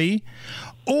Zombie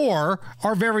or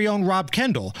our very own Rob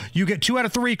Kendall. You get 2 out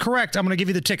of 3 correct, I'm going to give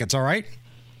you the tickets, all right?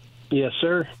 Yes,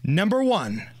 sir. Number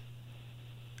 1.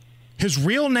 His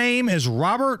real name is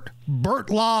Robert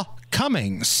Bertlaw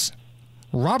Cummings.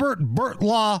 Robert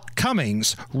Bertlaw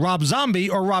Cummings. Rob Zombie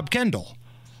or Rob Kendall?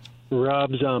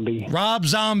 Rob Zombie. Rob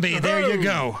Zombie. There you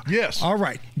go. Yes. All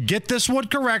right. Get this one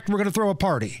correct. We're going to throw a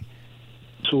party.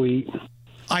 Sweet.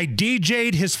 I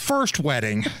DJ'd his first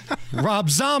wedding. Rob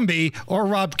Zombie or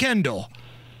Rob Kendall?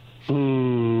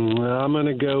 I'm going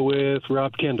to go with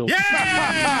Rob Kendall.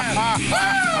 Yeah!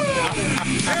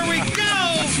 There we go!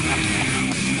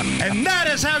 And that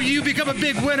is how you become a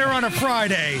big winner on a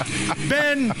Friday.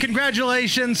 Ben,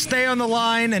 congratulations. Stay on the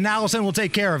line, and Allison will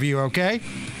take care of you, okay?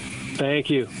 Thank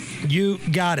you. You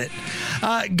got it.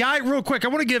 Guy, real quick, I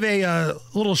want to give a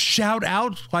little shout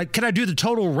out. Like, can I do the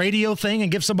total radio thing and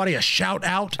give somebody a shout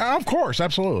out? Of course,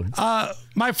 absolutely.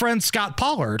 My friend Scott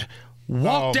Pollard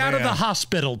walked out of the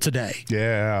hospital today.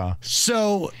 Yeah.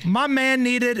 So my man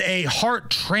needed a heart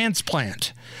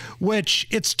transplant, which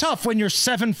it's tough when you're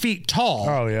 7 feet tall.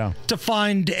 Oh, yeah. To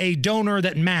find a donor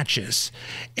that matches.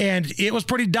 And it was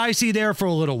pretty dicey there for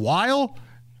a little while.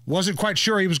 Wasn't quite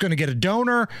sure he was going to get a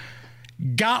donor.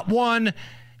 Got one.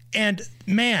 And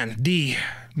man, the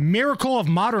miracle of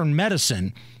modern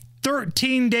medicine,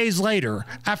 13 days later,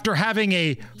 after having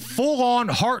a full-on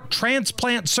heart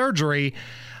transplant surgery,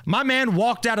 my man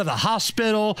walked out of the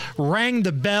hospital, rang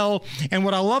the bell, and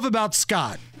what I love about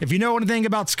Scott, if you know anything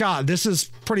about Scott, this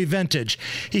is pretty vintage.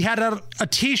 He had a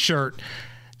T-shirt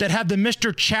that had the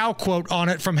Mr. Chow quote on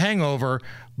it from Hangover,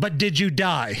 "But did you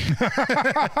die?"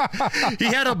 He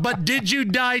had a "But did you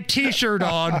die" T-shirt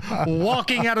on,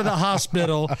 walking out of the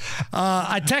hospital.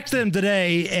 I texted him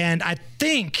today, and I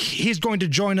think he's going to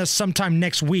join us sometime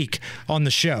next week on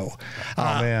the show. Oh,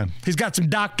 man. He's got some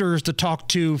doctors to talk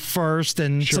to first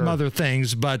and some other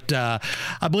things, but I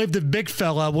believe the big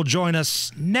fella will join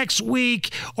us next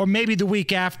week or maybe the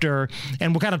week after,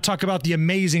 and we'll kind of talk about the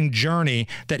amazing journey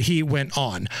that he went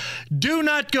on. Do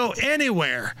not go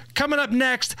anywhere. Coming up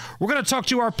next, we're going to talk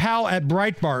to our pal at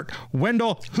Breitbart,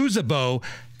 Wendell Huzabo.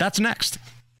 That's next.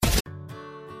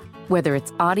 Whether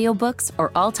it's audiobooks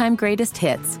or all-time greatest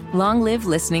hits, long live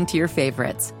listening to your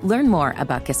favorites. Learn more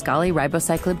about Kisqali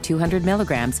Ribociclib 200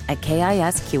 milligrams at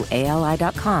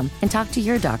KISQALI.com and talk to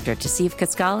your doctor to see if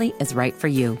Kisqali is right for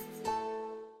you.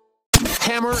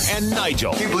 Hammer and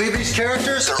Nigel. Can you believe these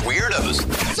characters are weirdos?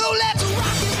 So let's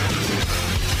rock it!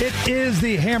 It is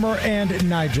the Hammer and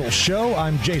Nigel show.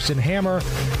 I'm Jason Hammer.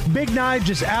 Big Nige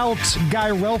is out. Guy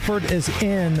Relford is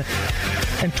in.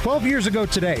 And 12 years ago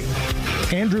today,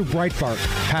 Andrew Breitbart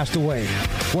passed away.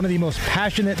 One of the most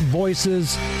passionate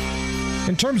voices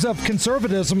in terms of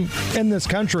conservatism in this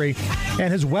country,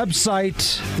 and his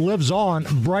website lives on,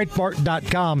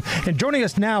 Breitbart.com. And joining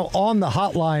us now on the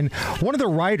hotline, one of the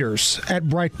writers at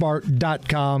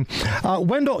Breitbart.com,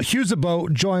 Wendell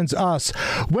Huzabo joins us.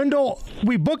 Wendell,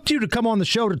 we booked you to come on the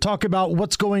show to talk about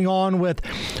what's going on with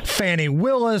Fani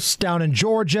Willis down in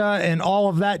Georgia and all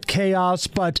of that chaos.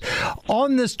 But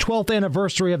on this 12th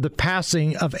anniversary of the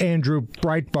passing of Andrew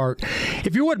Breitbart,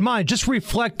 if you wouldn't mind, just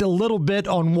reflect a little bit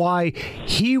on why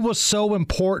he was so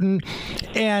important,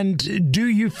 and do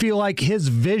you feel like his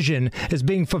vision is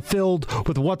being fulfilled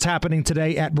with what's happening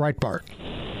today at Breitbart?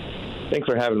 Thanks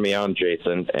for having me on,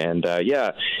 Jason. And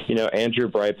Andrew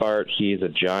Breitbart, he's a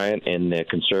giant in the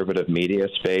conservative media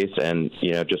space and,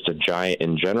 just a giant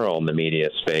in general in the media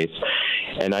space.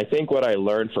 And I think what I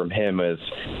learned from him is,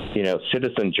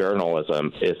 citizen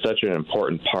journalism is such an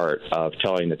important part of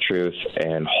telling the truth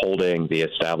and holding the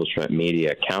establishment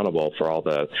media accountable for all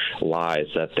the lies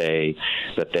that they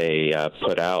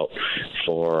put out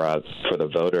for the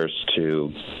voters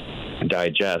to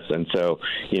digest. And so,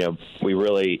 we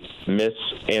really miss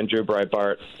Andrew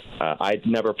Breitbart. I'd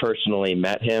never personally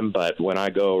met him, but when I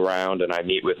go around and I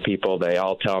meet with people, they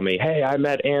all tell me, "Hey, I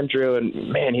met Andrew,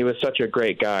 and man, he was such a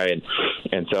great guy."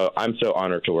 And so I'm so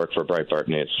honored to work for Breitbart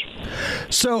News.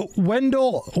 So,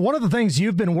 Wendell, one of the things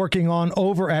you've been working on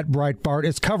over at Breitbart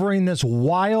is covering this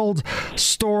wild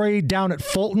story down at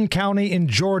Fulton County in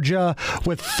Georgia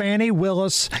with Fani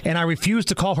Willis, and I refuse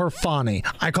to call her Fani.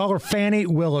 I call her Fani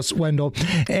Willis, Wendell.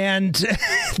 And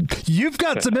you've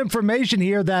got some information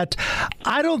here that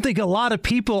I don't think a lot of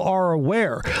people are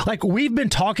aware. Like, we've been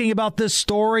talking about this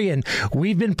story and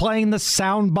we've been playing the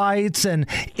sound bites, and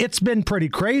it's been pretty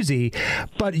crazy,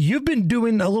 but you've been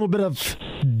doing a little bit of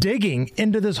digging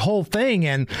into this whole thing.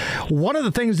 And one of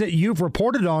the things that you've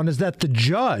reported on is that the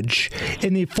judge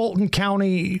in the Fulton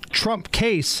County Trump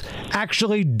case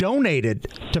actually donated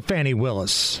to Fani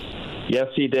Willis. Yes,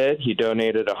 he did. He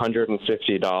donated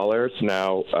 $150.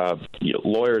 Now,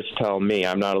 lawyers tell me,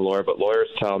 I'm not a lawyer, but lawyers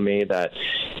tell me that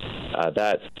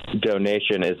that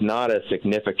donation is not as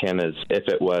significant as if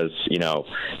it was,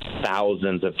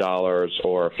 thousands of dollars,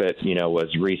 or if it, was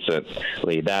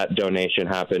recently. That donation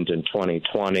happened in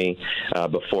 2020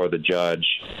 before the judge,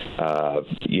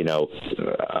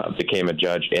 became a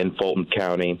judge in Fulton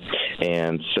County.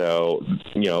 And so,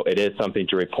 it is something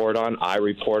to report on. I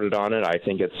reported on it. I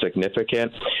think it's significant.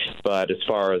 But as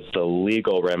far as the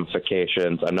legal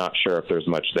ramifications, I'm not sure if there's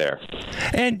much there.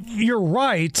 And you're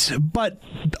right, but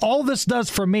all all this does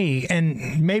for me,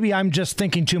 and maybe I'm just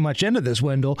thinking too much into this,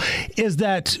 Wendell, is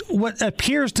that what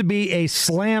appears to be a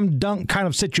slam dunk kind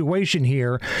of situation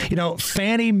here,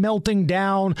 Fannie melting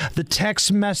down, the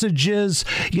text messages,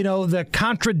 the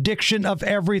contradiction of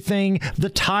everything,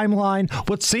 the timeline,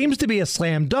 what seems to be a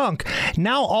slam dunk.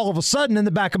 Now, all of a sudden, in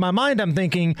the back of my mind, I'm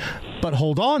thinking, but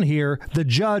hold on here, the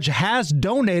judge has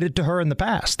donated to her in the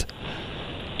past.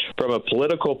 From a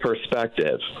political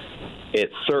perspective, it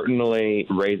certainly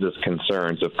raises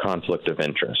concerns of conflict of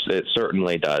interest. It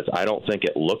certainly does. I don't think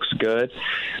it looks good.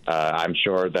 I'm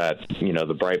sure that,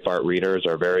 the Breitbart readers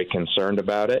are very concerned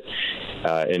about it,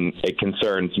 and it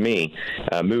concerns me.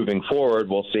 Moving forward,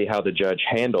 we'll see how the judge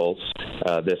handles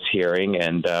this hearing,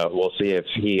 and we'll see if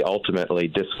he ultimately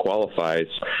disqualifies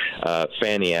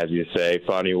Fannie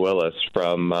Willis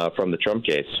from the Trump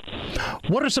case.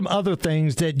 What are some other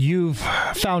things that you've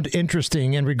found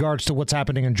interesting in regards to what's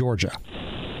happening in Georgia?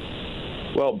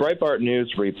 Well, Breitbart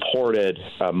News reported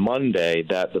Monday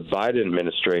that the Biden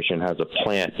administration has a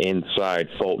plant inside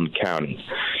Fulton County.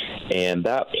 And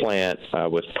that plant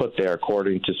was put there,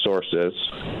 according to sources,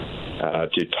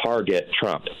 to target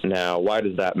Trump. Now, why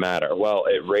does that matter? Well,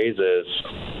 it raises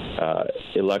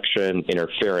election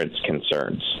interference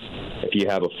concerns. If you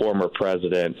have a former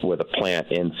president with a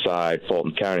plant inside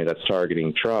Fulton County that's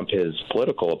targeting Trump, his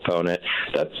political opponent,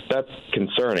 that's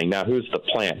concerning. Now, who's the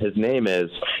plant? His name is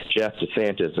Jeff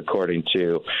DeSantis, according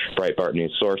to Breitbart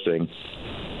News sourcing,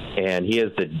 and he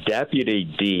is the deputy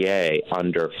DA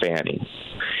under Fannie.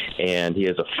 And he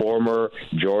is a former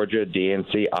Georgia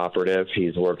DNC operative.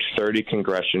 He's worked 30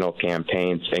 congressional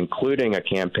campaigns, including a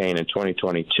campaign in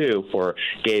 2022 for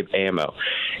Gabe Amo.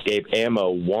 Gabe Amo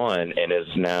won and is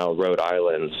now Rhode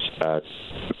Island's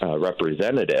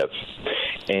representative.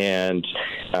 And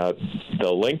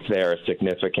the link there is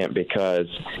significant because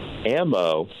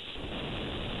Amo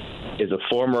is a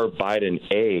former Biden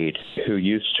aide who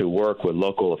used to work with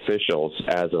local officials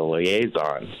as a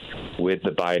liaison with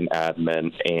the Biden admin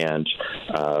and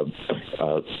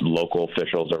local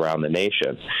officials around the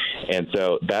nation. And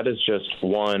so that is just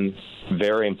one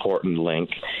very important link.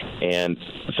 And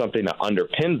something that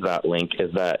underpins that link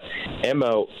is that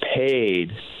Emo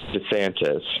paid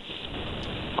DeSantis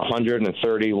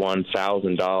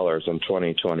 $131,000 in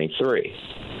 2023.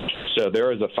 So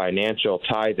there is a financial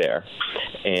tie there.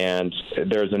 And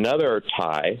there's another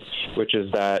tie, which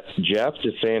is that Jeff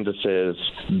DeSantis'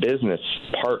 business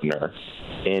partner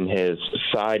in his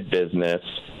side business,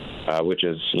 which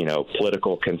is,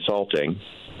 political consulting,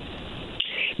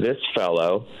 this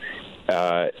fellow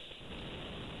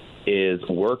is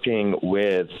working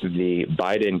with the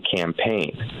Biden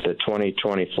campaign, the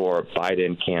 2024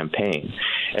 Biden campaign.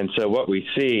 And so what we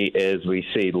see is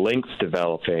links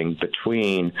developing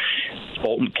between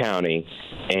Fulton County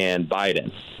and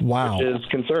Biden, wow, which is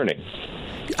concerning.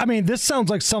 I mean, this sounds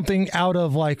like something out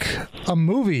of like a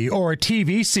movie or a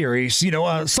TV series,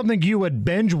 something you would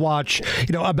binge watch,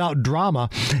 about drama.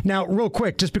 Now, real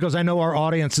quick, just because I know our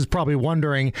audience is probably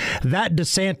wondering, that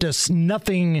DeSantis,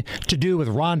 nothing to do with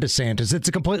Ron DeSantis. It's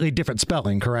a completely different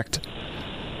spelling, correct?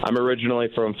 I'm originally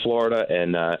from Florida,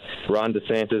 and Ron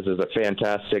DeSantis is a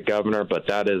fantastic governor, but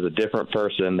that is a different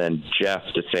person than Jeff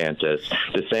DeSantis.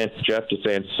 Jeff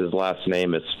DeSantis' last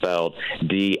name is spelled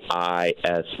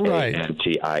Disantis.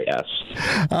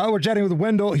 We're chatting with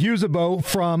Wendell Husebo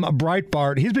from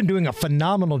Breitbart. He's been doing a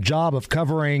phenomenal job of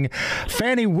covering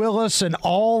Fannie Willis and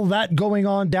all that going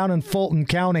on down in Fulton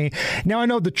County. Now, I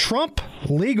know the Trump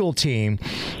legal team,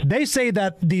 they say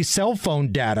that the cell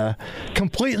phone data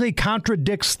completely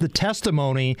contradicts the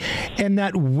testimony and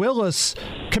that Willis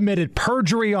committed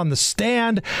perjury on the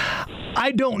stand.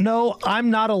 I don't know. I'm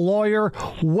not a lawyer.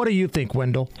 What do you think,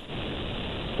 Wendell?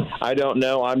 I don't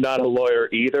know. I'm not a lawyer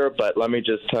either, but let me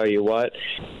just tell you what.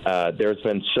 There's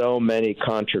been so many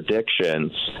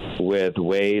contradictions with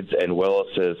Wade's and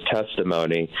Willis's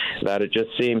testimony that it just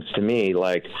seems to me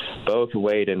like both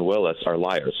Wade and Willis are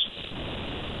liars.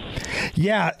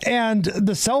 Yeah, and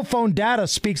the cell phone data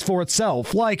speaks for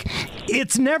itself. Like,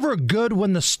 it's never good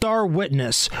when the star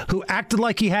witness, who acted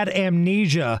like he had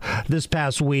amnesia this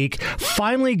past week,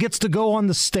 finally gets to go on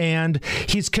the stand.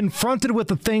 He's confronted with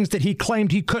the things that he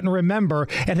claimed he couldn't remember,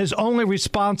 and his only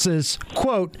response is,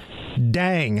 quote,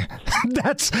 dang.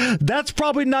 That's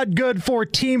probably not good for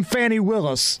Team Fannie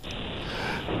Willis.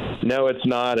 No, it's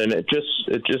not, and it just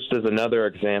is another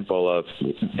example of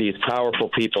these powerful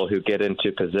people who get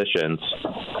into positions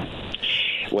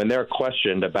when they're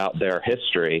questioned about their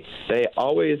history, they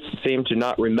always seem to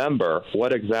not remember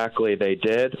what exactly they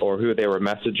did or who they were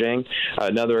messaging.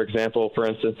 Another example, for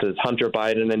instance, is Hunter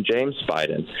Biden and James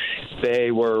Biden.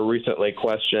 They were recently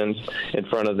questioned in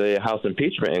front of the House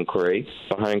impeachment inquiry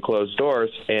behind closed doors,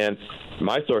 and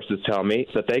my sources tell me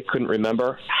that they couldn't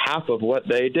remember half of what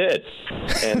they did.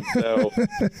 And so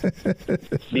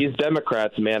these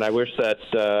Democrats, man, I wish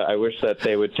that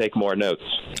they would take more notes.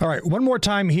 All right, one more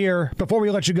time here before we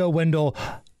let you go, Wendell.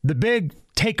 The big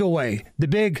takeaway, the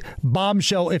big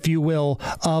bombshell, if you will,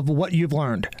 of what you've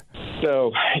learned.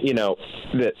 So, I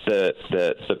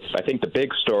think the big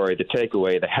story, the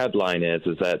takeaway, the headline is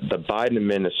that the Biden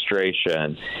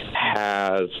administration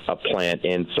has a plan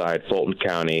inside Fulton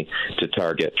County to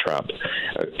target Trump.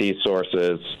 These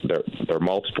sources, they're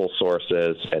multiple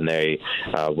sources, and they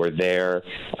were there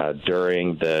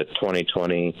during the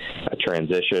 2020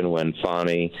 transition when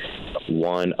Fani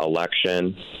won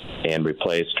election and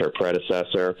replaced her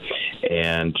predecessor.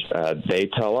 And they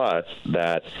tell us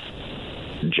that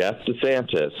Jeff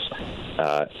DeSantis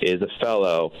is a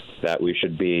fellow that we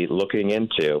should be looking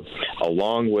into,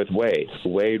 along with Wade.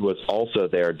 Wade was also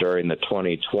there during the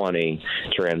 2020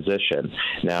 transition.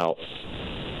 Now,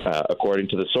 according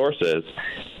to the sources,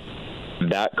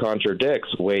 that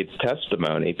contradicts Wade's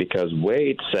testimony, because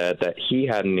Wade said that he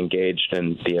hadn't engaged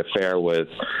in the affair with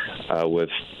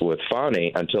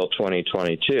Fani until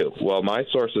 2022. Well, my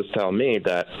sources tell me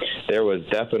that there was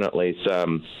definitely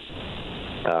some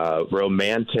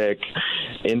romantic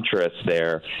interest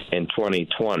there in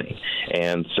 2020.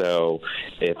 And so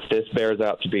if this bears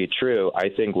out to be true, I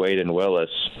think Wade and Willis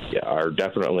are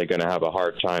definitely going to have a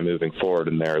hard time moving forward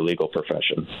in their legal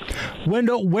profession.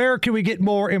 Wendell, where can we get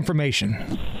more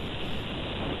information?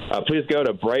 Please go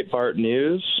to Breitbart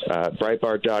News,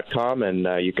 Breitbart.com,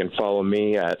 and you can follow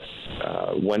me at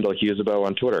Wendell Husebo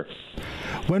on Twitter.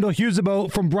 Wendell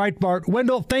Husebo from Breitbart.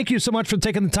 Wendell, thank you so much for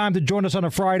taking the time to join us on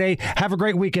a Friday. Have a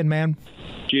great weekend, man.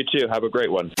 You too. Have a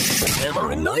great one.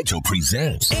 Hammer and Nigel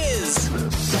presents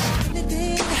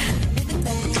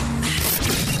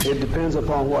It depends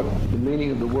upon what the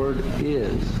meaning of the word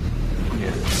is.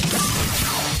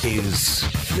 Is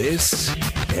this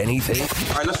anything?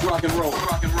 All right, let's rock and roll.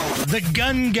 The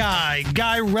gun guy,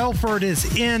 Guy Relford,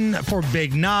 is in for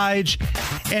Big Nige.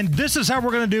 And this is how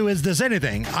we're going to do Is This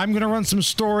Anything? I'm going to run some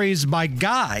stories by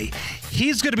Guy.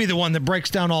 He's going to be the one that breaks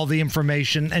down all the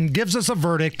information and gives us a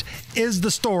verdict. Is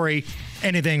the story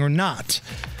anything or not?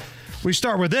 We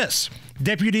start with this.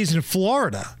 Deputies in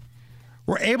Florida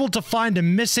were able to find a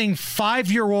missing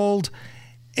 5-year-old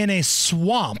in a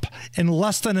swamp in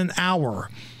less than an hour.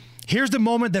 Here's the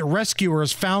moment that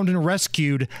rescuers found and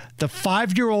rescued the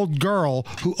 5-year-old girl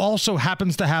who also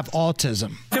happens to have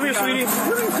autism. Come here, sweetie.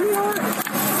 Come here, sweetheart.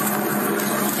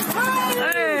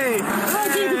 Hey! Hi,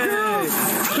 baby girl.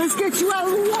 Let's get you out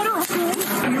of the water,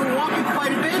 okay? You were walking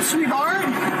quite a bit,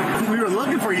 sweetheart. We were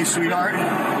looking for you, sweetheart.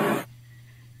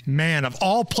 Man, of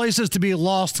all places to be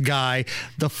lost, Guy,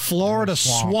 the Florida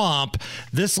swamp.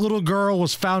 This little girl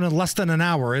was found in less than an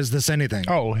hour. Is this anything?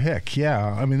 Oh, heck,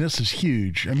 yeah. I mean, this is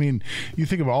huge. I mean, you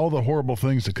think of all the horrible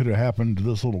things that could have happened to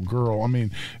this little girl. I mean,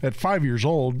 at 5 years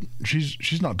old,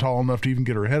 she's not tall enough to even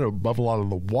get her head above a lot of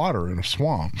the water in a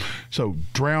swamp. So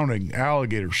drowning,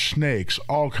 alligators, snakes,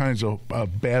 all kinds of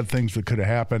bad things that could have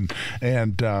happened.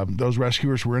 And those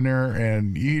rescuers were in there.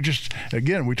 And you just,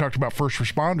 again, we talked about first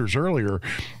responders earlier.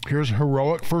 Here's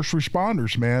heroic first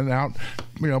responders, man, out,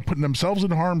 putting themselves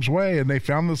in harm's way, and they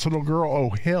found this little girl. Oh,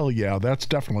 hell yeah, that's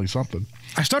definitely something.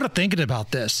 I started thinking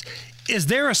about this. Is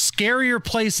there a scarier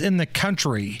place in the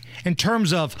country in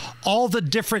terms of all the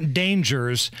different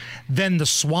dangers than the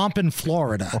swamp in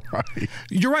Florida? Right.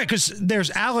 You're right, because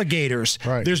there's alligators,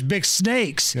 right. There's big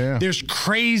snakes, there's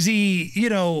crazy,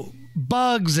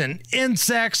 bugs and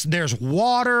insects. There's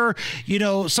water.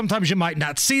 Sometimes you might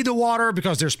not see the water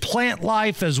because there's plant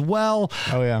life as well.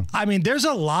 Oh, yeah. I mean, there's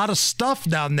a lot of stuff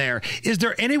down there. Is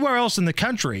there anywhere else in the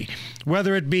country,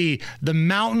 whether it be the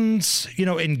mountains,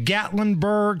 in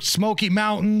Gatlinburg, Smoky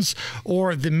Mountains,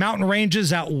 or the mountain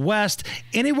ranges out west,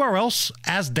 anywhere else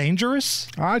as dangerous?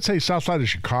 I'd say south side of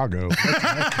Chicago.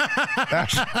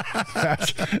 That's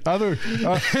other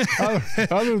than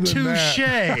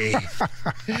Touché.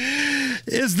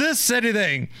 Is this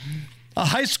anything? A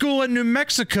high school in New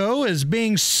Mexico is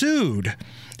being sued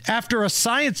after a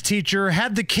science teacher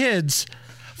had the kids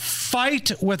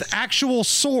fight with actual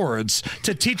swords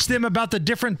to teach them about the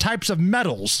different types of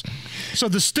metals. So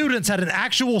the students had an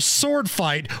actual sword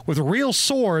fight with real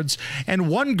swords, and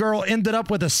one girl ended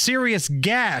up with a serious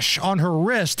gash on her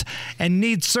wrist and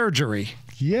needs surgery.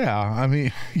 Yeah, I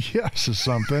mean, yes is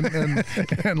something,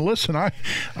 and listen,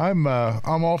 I'm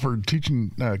all for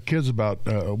teaching kids about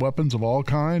weapons of all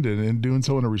kind and doing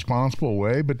so in a responsible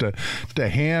way. But to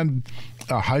hand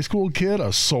a high school kid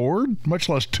a sword, much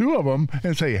less two of them,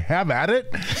 and say have at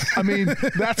it, I mean,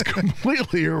 that's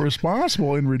completely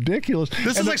irresponsible and ridiculous.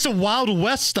 This is like some Wild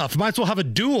West stuff. Might as well have a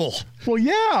duel. Well,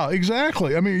 yeah,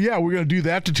 exactly. I mean, yeah, we're going to do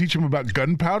that to teach them about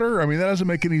gunpowder. I mean, that doesn't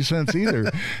make any sense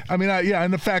either. I mean,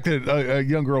 and the fact that a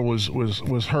young girl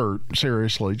was hurt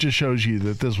seriously just shows you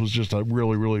that this was just a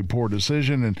really, really poor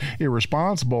decision and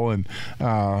irresponsible. And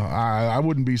I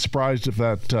wouldn't be surprised if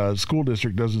that school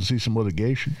district doesn't see some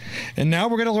litigation. And now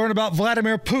we're going to learn about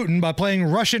Vladimir Putin by playing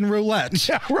Russian roulette.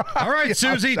 Yeah, right. All right, Yeah,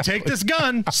 Susie, exactly. take this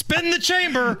gun, spin the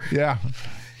chamber. Yeah.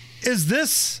 Is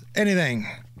this anything?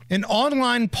 An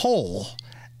online poll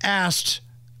asked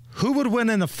who would win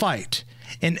in a fight,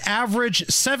 an average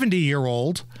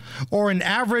 70-year-old or an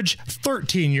average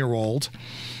 13-year-old,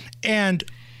 and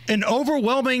an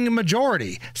overwhelming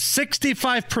majority,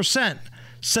 65%,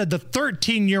 said the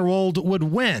 13-year-old would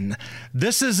win.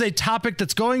 This is a topic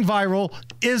that's going viral.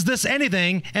 Is this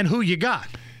anything, and who you got?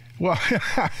 Well,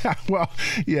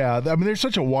 yeah. I mean, there's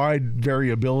such a wide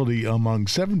variability among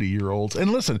 70-year-olds.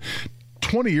 And listen,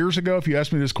 20 years ago, if you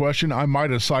asked me this question, I might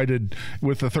have sided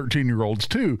with the 13-year-olds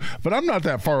too, but I'm not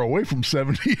that far away from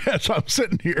 70 as I'm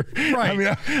sitting here. Right. I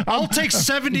mean, I'll take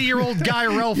 70-year-old Guy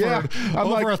Relford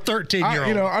over a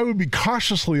 13-year-old. I would be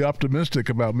cautiously optimistic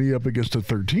about me up against a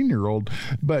 13-year-old,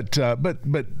 but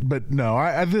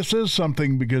no, this is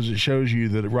something because it shows you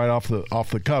that right off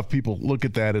the cuff, people look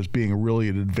at that as being really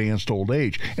an advanced old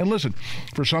age. And listen,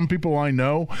 for some people I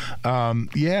know,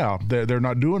 they're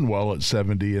not doing well at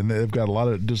 70, and they've got a lot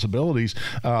of disabilities.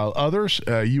 Others,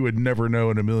 you would never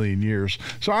know in a million years.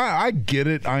 So I get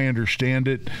it. I understand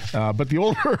it. But the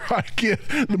older I get,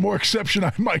 the more exception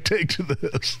I might take to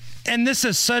this. And this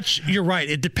is you're right,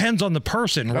 it depends on the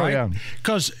person, right? Oh, yeah.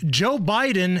 Because Joe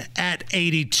Biden at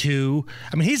 82,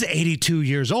 I mean, he's 82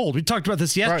 years old. We talked about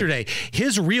this yesterday. Right.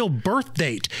 His real birth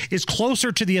date is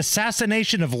closer to the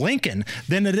assassination of Lincoln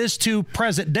than it is to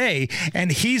present day,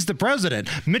 and he's the president.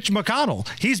 Mitch McConnell,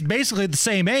 he's basically the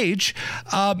same age.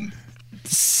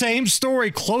 Same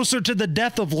story, closer to the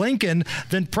death of Lincoln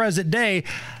than present day.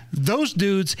 Those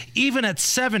dudes, even at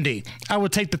 70, I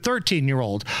would take the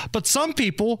 13-year-old. But some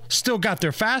people still got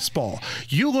their fastball.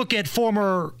 You look at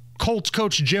former Colts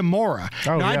coach Jim Mora.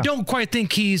 I don't quite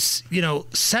think he's,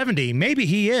 70. Maybe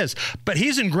he is, but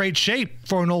he's in great shape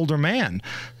for an older man.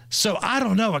 So I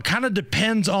don't know. It kind of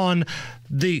depends on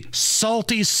the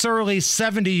salty, surly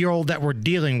 70-year-old that we're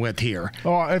dealing with here.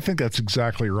 Oh, I think that's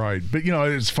exactly right. But,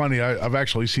 it's funny. I've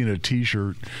actually seen a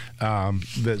T-shirt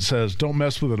that says, don't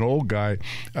mess with an old guy.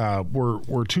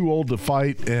 We're too old to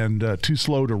fight and too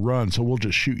slow to run, so we'll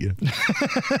just shoot you.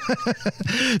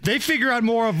 They figure out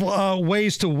more of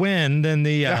ways to win than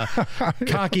the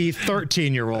cocky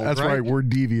 13-year-old. That's right. We're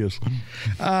devious.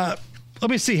 Let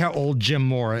me see how old Jim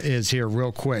Mora is here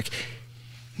real quick.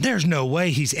 There's no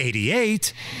way he's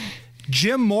 88.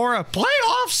 Jim Mora,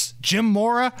 playoffs, Jim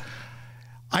Mora.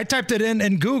 I typed it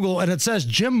in Google, and it says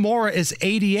Jim Mora is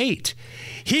 88.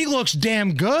 He looks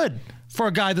damn good for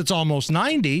a guy that's almost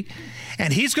 90.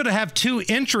 And he's going to have 2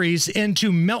 entries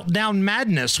into Meltdown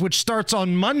Madness, which starts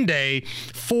on Monday,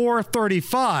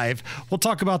 4:35. We'll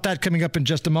talk about that coming up in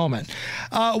just a moment.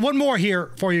 One more here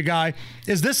for you, Guy.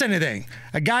 Is this anything?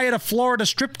 A guy at a Florida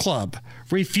strip club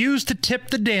refused to tip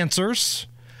the dancers,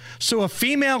 so a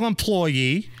female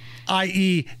employee,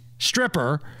 i.e.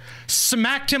 stripper,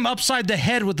 smacked him upside the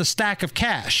head with a stack of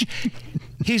cash.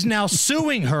 He's now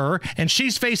suing her, and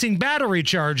she's facing battery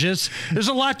charges. There's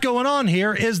a lot going on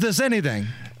here. Is this anything?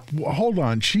 Well, hold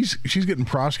on. She's getting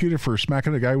prosecuted for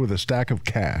smacking a guy with a stack of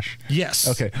cash. Yes.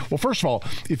 Okay. Well, first of all,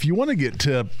 if you want to get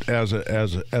tipped as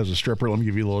a stripper, let me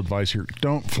give you a little advice here.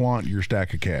 Don't flaunt your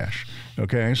stack of cash.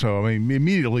 Okay. So, I mean,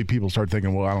 immediately people start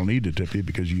thinking, well, I don't need to tip you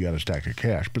because you got a stack of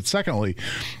cash. But secondly,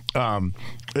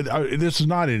 this is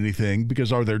not anything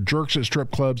because are there jerks at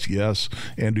strip clubs? Yes.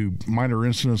 And do minor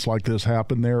incidents like this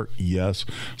happen there? Yes.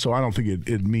 So I don't think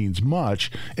it means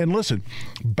much. And listen,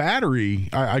 battery,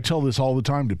 I tell this all the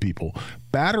time to people.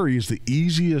 Battery is the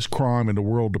easiest crime in the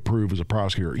world to prove as a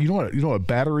prosecutor. You know what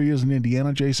battery is in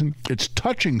Indiana, Jason? It's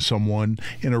touching someone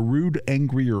in a rude,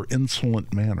 angry, or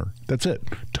insolent manner. That's it.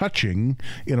 Touching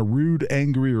in a rude,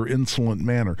 angry, or insolent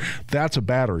manner. That's a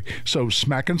battery. So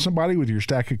smacking somebody with your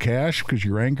stack of cash because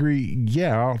you're angry,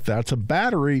 yeah, that's a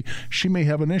battery. She may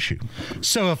have an issue.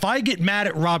 So if I get mad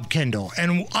at Rob Kendall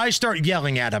and I start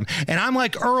yelling at him, and I'm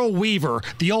like Earl Weaver,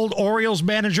 the old Orioles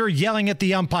manager, yelling at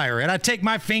the umpire, and I take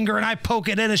my finger and I poke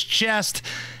it in his chest,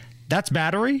 That's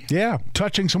battery? Yeah,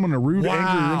 touching someone in a rude,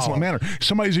 angry, or insolent manner.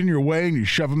 Somebody's in your way and you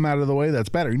shove them out of the way, that's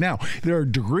battery. Now, there are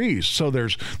degrees. So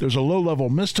there's a low-level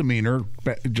misdemeanor,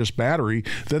 just battery.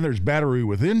 Then there's battery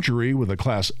with injury with a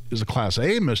class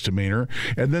A misdemeanor.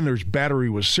 And then there's battery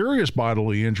with serious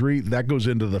bodily injury. That goes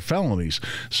into the felonies.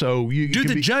 So do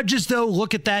the judges, though,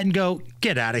 look at that and go,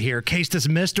 get out of here, case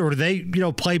dismissed, or do they,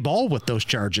 play ball with those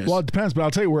charges? Well, it depends, but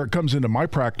I'll tell you where it comes into my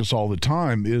practice all the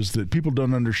time is that people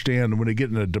don't understand when they get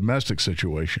in a domestic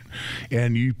situation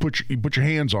and you put your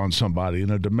hands on somebody in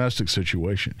a domestic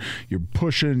situation. You're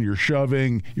pushing, you're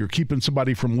shoving, you're keeping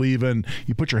somebody from leaving.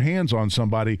 You put your hands on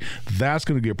somebody, that's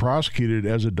going to get prosecuted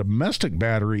as a domestic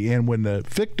battery. And when the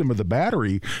victim of the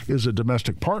battery is a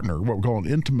domestic partner, what we call an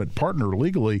intimate partner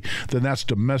legally, then that's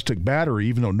domestic battery,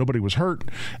 even though nobody was hurt.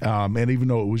 And even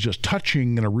though it was just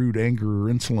touching in a rude, angry, or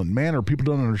insolent manner, people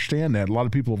don't understand that. A lot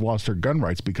of people have lost their gun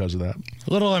rights because of that.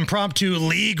 A little impromptu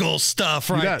legal stuff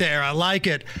right there. I like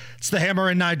it. It's the Hammer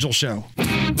and Nigel Show.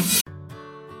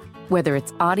 Whether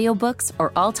it's audiobooks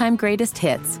or all-time greatest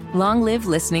hits, long live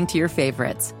listening to your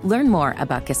favorites. Learn more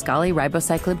about Kisqali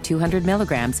Ribociclib 200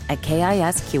 milligrams at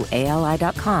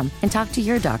KISQALI.com and talk to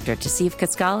your doctor to see if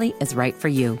Kisqali is right for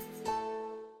you.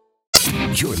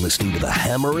 You're listening to the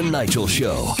Hammer and Nigel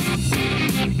Show.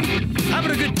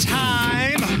 Having a good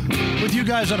time with you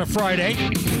guys on a Friday.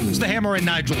 It's the Hammer and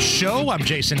Nigel Show. I'm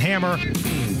Jason Hammer.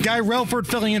 Guy Relford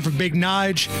filling in for Big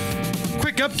Nige.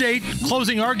 Quick update.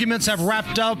 Closing arguments have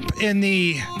wrapped up in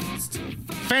the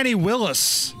Fannie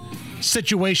Willis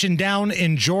situation down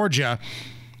in Georgia.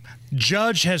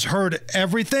 Judge has heard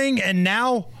everything, and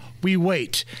now we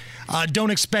wait.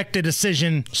 Don't expect a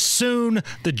decision soon.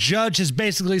 The judge has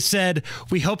basically said,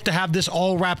 we hope to have this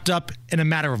all wrapped up in a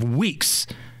matter of weeks.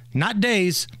 Not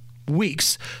days,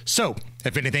 weeks. So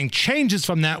if anything changes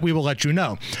from that, we will let you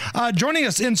know. Joining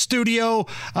us in studio,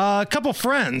 a couple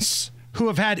friends who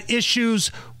have had issues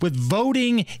with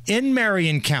voting in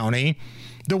Marion County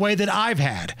the way that I've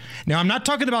had. Now, I'm not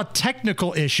talking about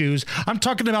technical issues. I'm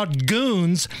talking about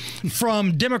goons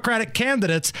from Democratic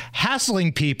candidates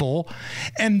hassling people,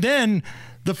 and then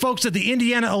the folks at the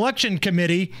Indiana Election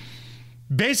Committee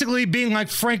basically being like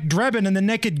Frank Drebin in The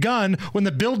Naked Gun when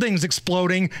the building's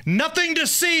exploding. Nothing to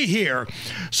see here.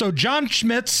 So John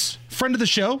Schmitz, friend of the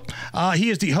show, he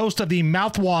is the host of the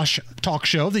Mouthwash talk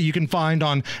show that you can find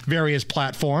on various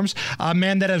platforms. A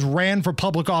man that has ran for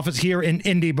public office here in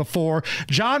Indy before.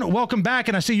 John, welcome back,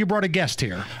 and I see you brought a guest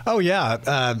here. Oh, yeah.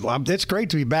 It's great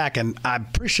to be back, and I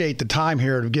appreciate the time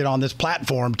here to get on this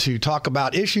platform to talk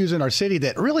about issues in our city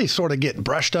that really sort of get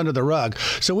brushed under the rug.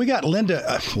 So we got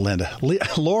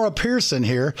Laura Pearson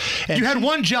here. And you had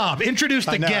one job. Introduce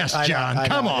the guest, John.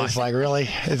 Come on. It's like, really?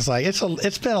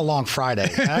 It's been a long Friday.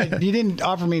 You didn't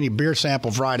offer me any beer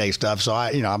sample Friday stuff, so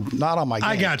I'm not on my game.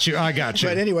 I got you.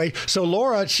 But anyway, so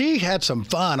Laura, she had some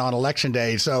fun on Election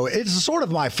Day, so it's sort of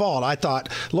my fault. I thought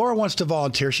Laura wants to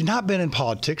volunteer. She's not been in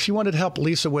politics. She wanted to help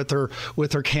Lisa with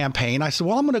her campaign. I said,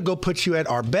 well, I'm going to go put you at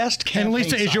our best campaign. And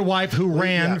Lisa is your wife who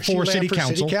ran for city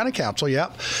council. City county council,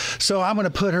 yep. So I'm going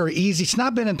to put her easy. She's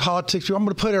not been in politics. I'm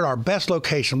going to put her at our best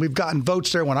location. We've gotten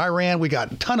votes there. When I ran, we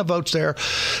got a ton of votes there.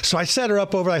 So I set her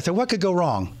up over there. I said, what could go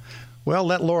wrong? Well,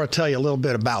 let Laura tell you a little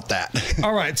bit about that.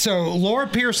 All right. So Laura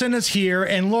Pearson is here.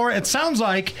 And Laura, it sounds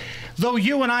like, though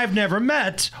you and I have never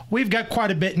met, we've got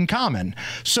quite a bit in common.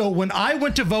 So when I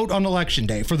went to vote on Election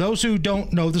Day, for those who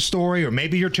don't know the story, or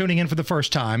maybe you're tuning in for the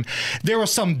first time, there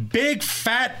was some big,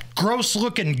 fat,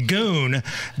 gross-looking goon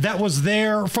that was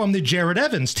there from the Jared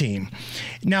Evans team.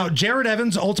 Now, Jared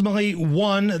Evans ultimately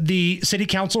won the city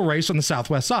council race on the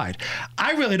Southwest side.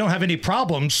 I really don't have any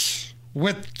problems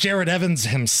with Jared Evans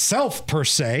himself, per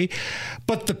se,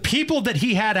 but the people that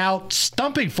he had out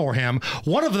stumping for him,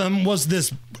 one of them was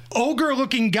this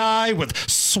ogre-looking guy with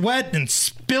sweat and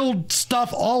spilled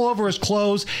stuff all over his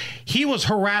clothes. He was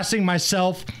harassing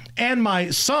myself and my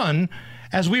son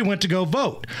as we went to go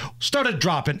vote. Started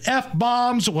dropping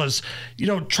F-bombs, was,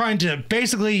 trying to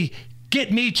basically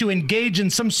get me to engage in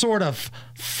some sort of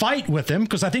fight with him,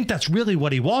 because I think that's really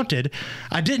what he wanted.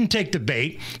 I didn't take the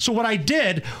bait. So what I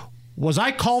did was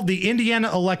I called the Indiana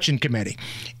Election Committee,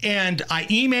 and I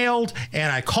emailed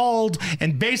and I called,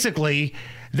 and basically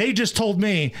they just told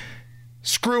me,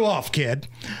 screw off, kid.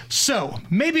 So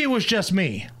maybe it was just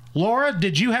me. Laura,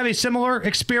 did you have a similar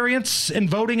experience in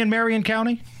voting in Marion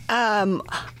County?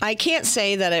 I can't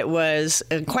say that it was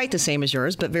quite the same as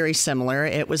yours, but very similar.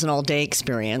 It was an all-day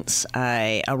experience.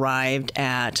 I arrived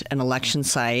at an election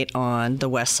site on the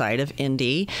west side of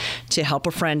Indy to help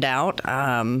a friend out.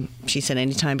 She said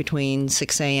anytime between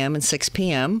 6 a.m. and 6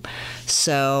 p.m.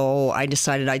 So I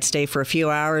decided I'd stay for a few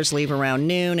hours, leave around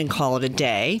noon, and call it a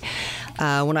day.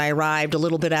 When I arrived a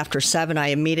little bit after 7,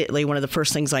 one of the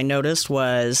first things I noticed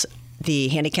was the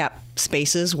handicap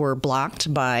spaces were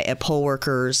blocked by a poll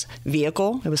worker's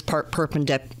vehicle. It was parked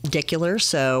perpendicular,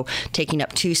 so taking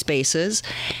up 2 spaces.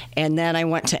 And then I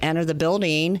went to enter the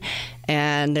building,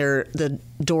 and the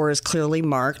door is clearly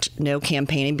marked, no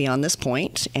campaigning beyond this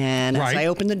point. And as I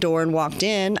opened the door and walked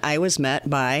in, I was met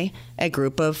by a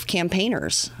group of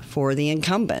campaigners for the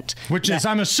incumbent. Which is,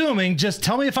 I'm assuming, just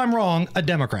tell me if I'm wrong, a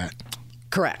Democrat.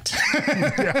 Correct.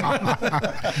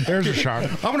 There's a shot.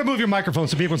 I'm going to move your microphone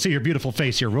so people can see your beautiful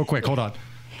face here real quick. Hold on.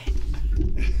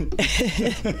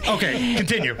 Okay,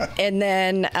 continue. And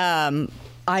then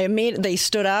they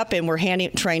stood up and were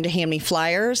trying to hand me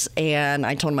flyers, and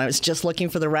I told them I was just looking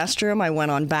for the restroom. I went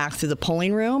on back through the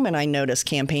polling room, and I noticed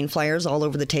campaign flyers all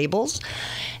over the tables.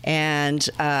 And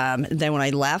then when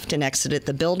I left and exited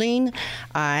the building,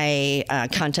 I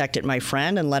contacted my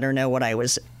friend and let her know what I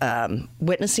was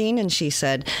witnessing, and she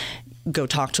said, go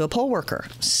talk to a poll worker.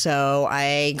 So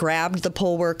I grabbed the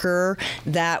poll worker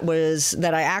that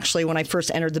I actually, when I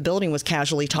first entered the building, was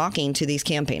casually talking to these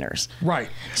campaigners. Right.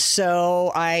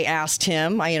 So I asked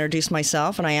him, I introduced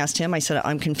myself, and I asked him, I said,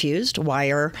 I'm confused.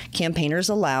 Why are campaigners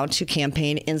allowed to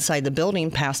campaign inside the building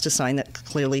past a sign that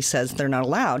clearly says they're not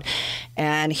allowed?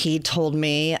 And he told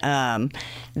me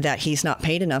that he's not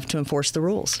paid enough to enforce the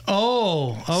rules.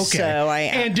 Oh, okay. So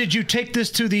and did you take this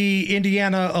to the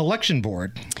Indiana Election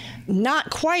Board? Not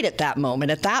quite at that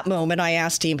moment. At that moment, I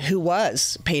asked him who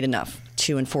was paid enough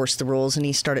to enforce the rules, and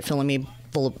he started filling me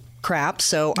full of crap.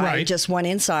 So I just went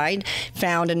inside,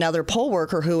 found another poll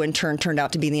worker who in turn turned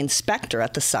out to be the inspector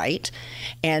at the site,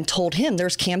 and told him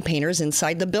there's campaigners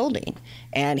inside the building.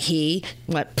 And he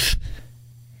went pfft,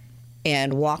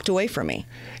 and walked away from me.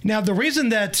 Now, the reason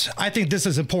that I think this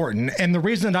is important, and the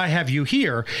reason that I have you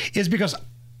here, is because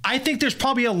I think there's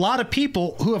probably a lot of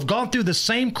people who have gone through the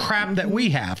same crap that we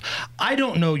have. I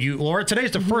don't know you, Laura.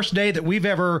 Today's the first day that we've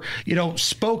ever,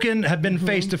 spoken, have been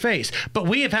face to face. But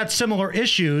we have had similar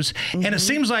issues, and it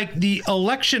seems like the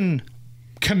election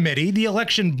committee, the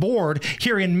election board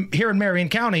here in Marion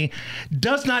County,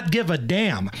 does not give a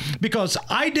damn, because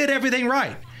I did everything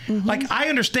right. Like, I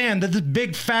understand that this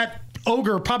big fat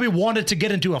ogre probably wanted to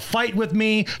get into a fight with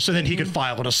me so then he could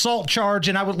file an assault charge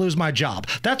and I would lose my job.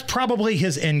 That's probably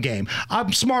his end game.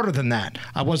 I'm smarter than that.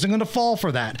 I wasn't going to fall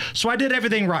for that. So I did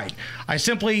everything right. I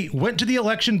simply went to the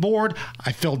election board.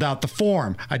 I filled out the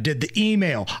form. I did the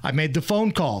email. I made the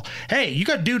phone call. Hey, you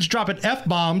got dudes dropping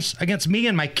F-bombs against me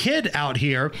and my kid out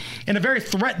here in a very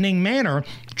threatening manner,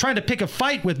 trying to pick a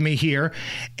fight with me here.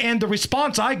 And the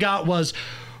response I got was,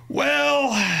 well,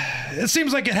 it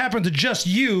seems like it happened to just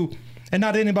you and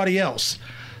not anybody else.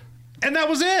 And that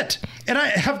was it. And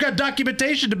I've got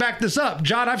documentation to back this up.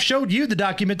 John, I've showed you the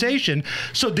documentation.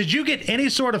 So did you get any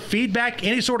sort of feedback,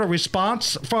 any sort of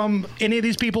response from any of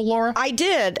these people, Laura? I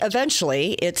did.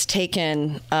 Eventually. It's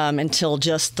taken until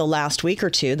just the last week or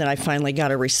two that I finally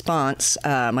got a response.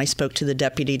 I spoke to the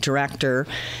deputy director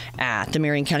at the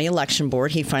Marion County Election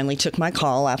Board. He finally took my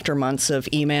call after months of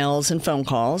emails and phone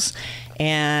calls.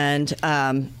 And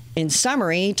in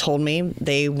summary, told me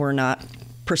they were not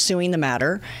pursuing the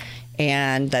matter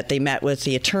and that they met with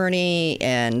the attorney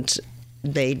and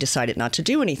they decided not to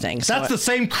do anything. So that's the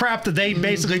same crap that they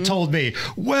basically told me.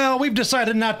 Well, we've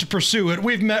decided not to pursue it.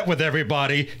 We've met with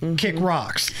everybody. Kick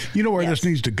rocks. You know where this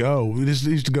needs to go? This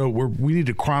needs to go where we need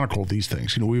to chronicle these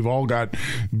things. We've all got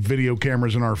video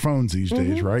cameras in our phones these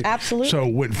days, right? Absolutely. So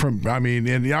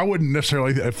and I wouldn't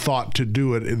necessarily have thought to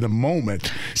do it in the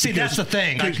moment. See, that's the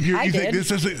thing. I did. This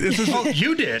is oh,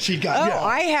 you did.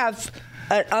 I have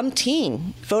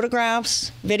umpteen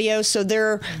photographs, videos.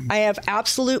 So I have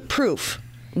absolute proof,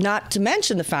 not to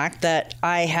mention the fact that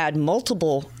I had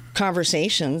multiple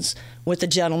conversations with the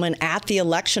gentleman at the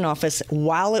election office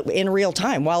in real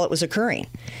time while it was occurring.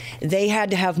 They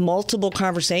had to have multiple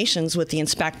conversations with the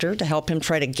inspector to help him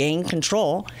try to gain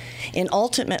control. And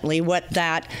ultimately what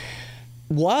that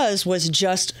was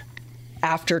just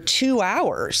after 2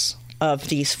 hours of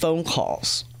these phone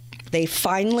calls, they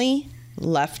finally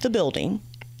left the building,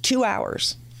 2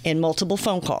 hours and multiple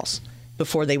phone calls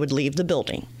before they would leave the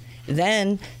building.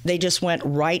 Then they just went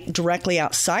right directly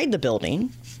outside the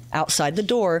building, outside the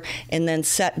door, and then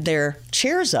set their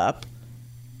chairs up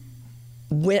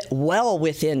well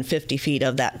within 50 feet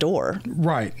of that door.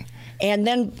 Right. And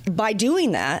then by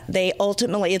doing that,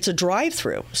 it's a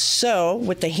drive-through. So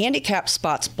with the handicap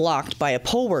spots blocked by a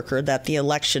poll worker that the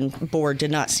election board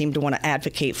did not seem to want to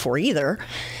advocate for either,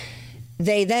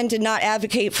 they then did not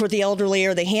advocate for the elderly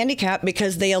or the handicapped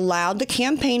because they allowed the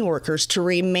campaign workers to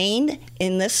remain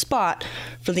in this spot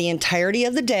for the entirety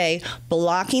of the day,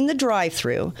 blocking the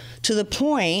drive-through to the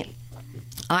point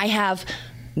I have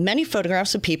many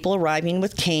photographs of people arriving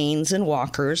with canes and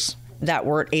walkers that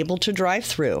weren't able to drive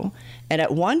through. And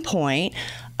at one point,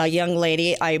 a young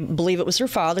lady, I believe it was her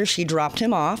father, she dropped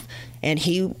him off, and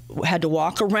he had to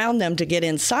walk around them to get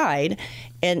inside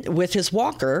and with his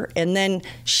walker. And then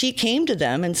she came to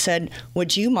them and said,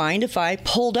 would you mind if I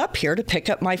pulled up here to pick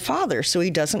up my father so he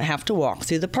doesn't have to walk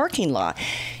through the parking lot?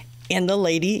 And the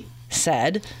lady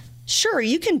said, sure,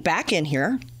 you can back in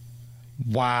here.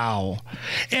 Wow.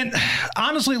 And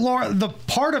honestly, Laura, the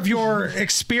part of your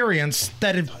experience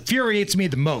that infuriates me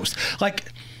the most, like,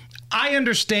 I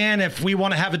understand if we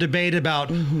want to have a debate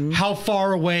about how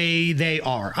far away they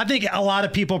are. I think a lot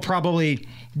of people probably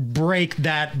break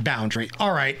that boundary.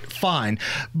 All right, fine.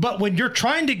 But when you're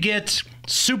trying to get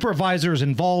supervisors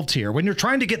involved here, when you're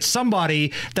trying to get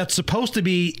somebody that's supposed to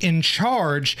be in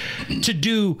charge to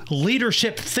do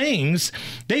leadership things,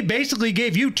 they basically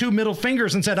gave you 2 middle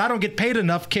fingers and said, I don't get paid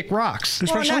enough, kick rocks.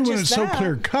 Especially when it's so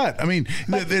clear cut. I mean,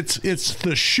 it's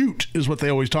the shoot is what they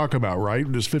always talk about, right?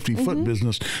 This 50-foot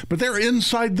business. But they're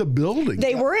inside the building.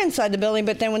 They were inside the building,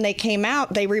 but then when they came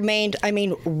out, they remained,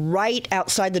 right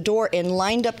outside the door and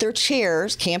lined up their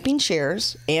chairs, camping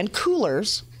chairs, and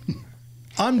coolers.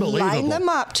 Unbelievable. Line them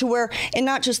up to where, and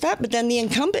not just that, but then the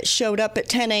incumbent showed up at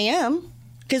 10 a.m.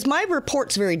 because my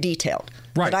report's very detailed.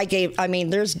 Right. But I gave,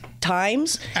 there's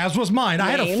times. As was mine. Names.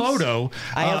 I had a photo.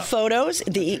 I have photos.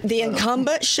 The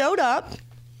incumbent showed up,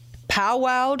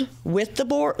 powwowed with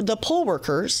the poll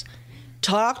workers,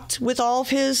 talked with all of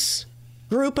his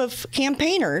group of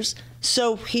campaigners,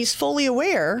 so he's fully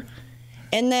aware.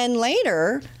 And then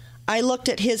later, I looked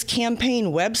at his campaign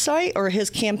website or his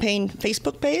campaign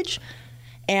Facebook page.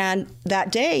 And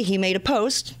that day he made a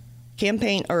post,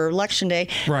 campaign or election day.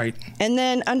 Right. And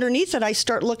then underneath it, I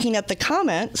start looking at the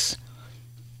comments.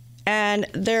 And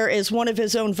there is one of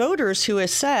his own voters who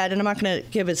has said, and I'm not going to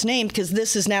give his name because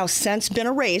this has now since been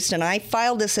erased. And I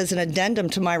filed this as an addendum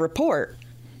to my report.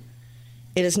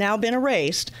 It has now been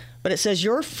erased. But it says,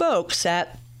 your folks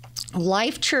at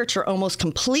Life Church are almost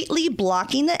completely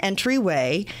blocking the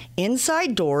entryway,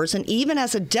 inside doors, and even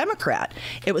as a Democrat,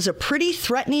 it was a pretty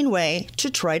threatening way to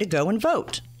try to go and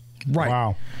vote. Right.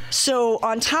 Wow. So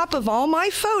on top of all my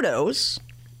photos,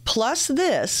 plus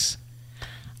this,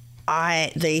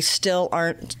 they still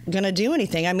aren't going to do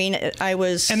anything. I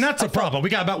was... And that's a problem. We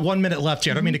got about 1 minute left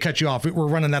here. I don't mean to cut you off. We're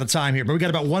running out of time here, but we got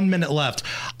about 1 minute left.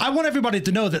 I want everybody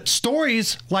to know that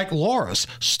stories like Laura's,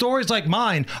 stories like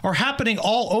mine, are happening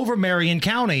all over Marion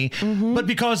County, but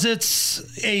because it's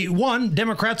one,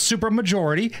 Democrats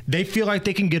supermajority, they feel like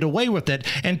they can get away with it.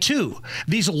 And 2,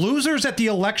 these losers at the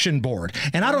election board,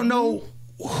 and I don't know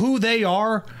who they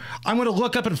are. I'm going to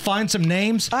look up and find some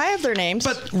names. I have their names.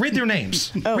 But read their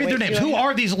names. Read their names. Who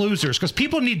are these losers? Because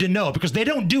people need to know, because they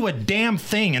don't do a damn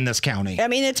thing in this county.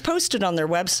 It's posted on their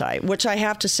website, which I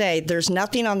have to say, there's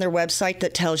nothing on their website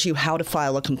that tells you how to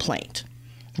file a complaint.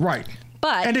 Right.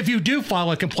 But, and if you do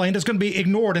file a complaint, it's going to be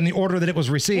ignored in the order that it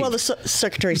was received. Well, the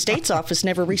Secretary of State's office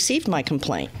never received my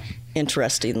complaint,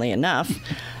 interestingly enough.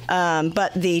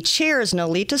 But the chair is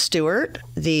Nolita Stewart,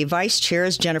 the vice chair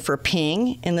is Jennifer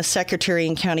Ping, and the secretary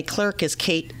and county clerk is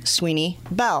Kate Sweeney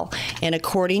Bell. And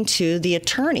according to the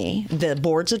attorney, the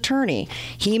board's attorney,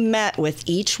 he met with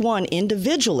each one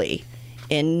individually,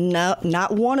 and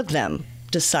not one of them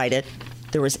decided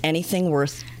there was anything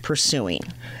worth pursuing.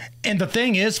 And the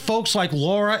thing is, folks like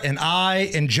Laura and I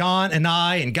and John and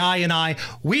I and Guy and I,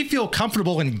 we feel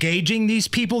comfortable engaging these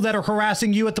people that are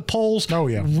harassing you at the polls. Oh,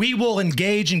 yeah. We will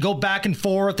engage and go back and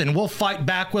forth, and we'll fight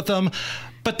back with them.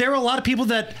 But there are a lot of people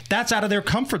that's out of their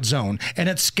comfort zone, and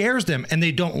it scares them, and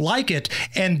they don't like it.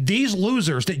 And these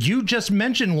losers that you just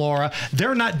mentioned, Laura,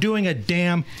 they're not doing a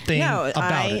damn thing about it.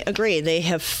 I agree. They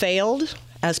have failed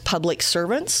as public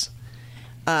servants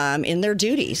in their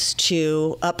duties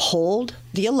to uphold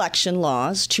the election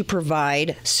laws, to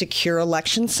provide secure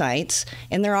election sites,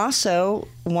 and they're also,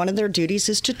 one of their duties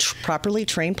is to properly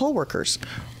train poll workers.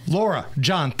 Laura,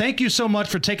 John, thank you so much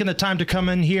for taking the time to come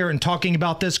in here and talking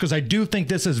about this, because I do think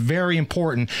this is very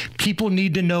important. People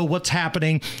need to know what's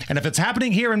happening, and if it's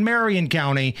happening here in Marion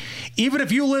County, even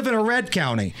if you live in a red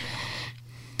county,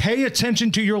 pay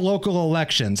attention to your local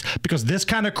elections, because this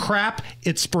kind of crap,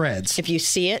 it spreads. If you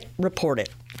see it, report it.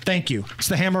 Thank you. It's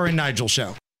the Hammer and Nigel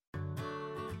Show.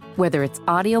 Whether it's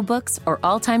audiobooks or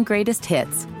all-time greatest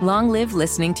hits, long live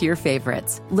listening to your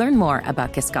favorites. Learn more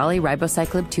about Kisqali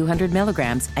Ribociclib 200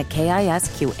 milligrams at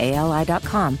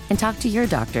KISQALI.com and talk to your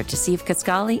doctor to see if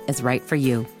Kisqali is right for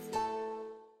you.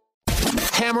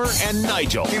 Hammer and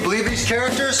Nigel. Can you believe these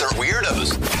characters are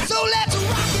weirdos? So let's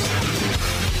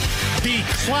rock! The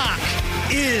clock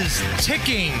is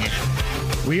ticking.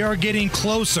 We are getting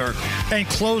closer and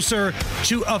closer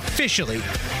to officially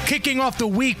kicking off the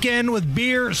weekend with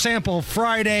Beer Sample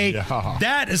Friday. Yeah.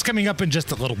 That is coming up in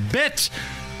just a little bit.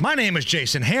 My name is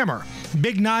Jason Hammer.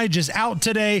 Big Nige is out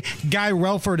today. Guy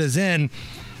Relford is in.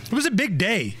 It was a big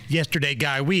day yesterday,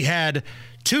 Guy. We had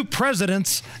two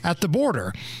presidents at the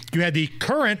border. You had the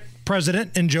current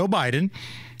president in Joe Biden.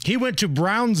 He went to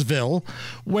Brownsville,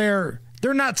 where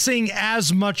they're not seeing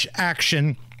as much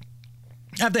action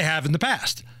as they have in the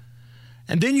past.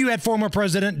 And then you had former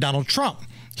President Donald Trump.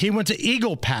 He went to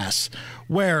Eagle Pass,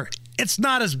 where it's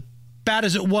not as bad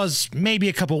as it was maybe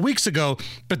a couple of weeks ago,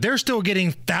 but they're still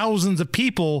getting thousands of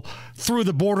people through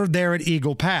the border there at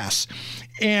Eagle Pass.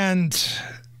 And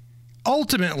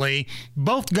ultimately,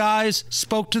 both guys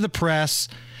spoke to the press.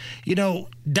 You know,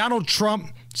 Donald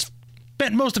Trump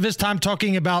spent most of his time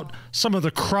talking about some of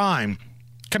the crime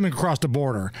coming across the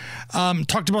border.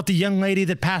 Talked about the young lady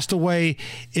that passed away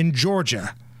in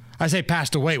Georgia. I say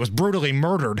passed away, was brutally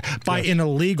murdered by an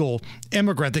illegal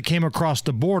immigrant that came across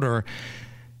the border.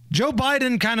 Joe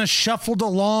Biden kind of shuffled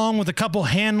along with a couple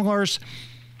handlers,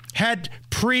 had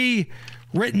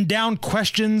pre-written down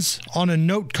questions on a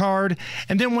note card,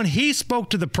 and then when he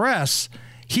spoke to the press,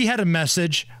 he had a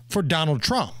message for Donald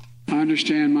Trump. I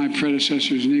understand my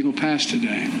predecessors in Eagle Pass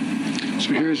today.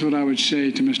 So here's what I would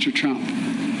say to Mr. Trump.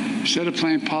 Instead of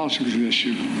playing politics with this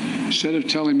issue, instead of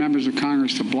telling members of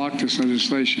Congress to block this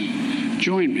legislation,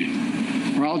 join me,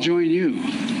 or I'll join you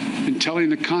in telling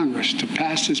the Congress to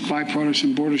pass this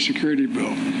bipartisan border security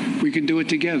bill. We can do it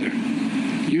together.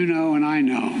 You know and I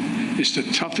know it's the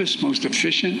toughest, most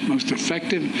efficient, most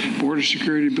effective border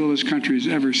security bill this country has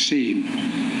ever seen.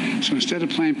 So instead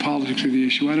of playing politics with the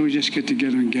issue, why don't we just get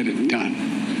together and get it done?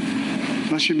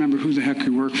 Let's remember who the heck we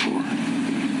work for.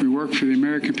 We work for the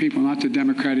American people, not the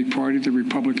Democratic Party, the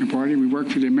Republican Party. We work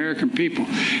for the American people.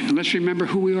 And let's remember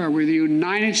who we are. We're the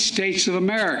United States of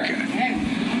America.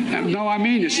 No, I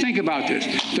mean this. Think about this.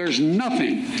 There's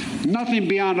nothing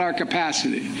beyond our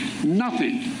capacity.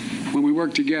 Nothing when we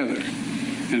work together.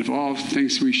 And if all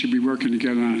things we should be working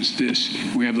together on is this,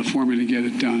 we have the formula to get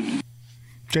it done.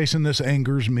 Jason, this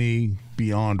angers me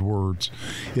beyond words.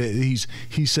 He's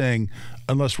saying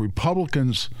unless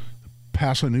Republicans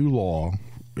pass a new law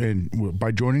and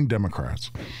by joining Democrats,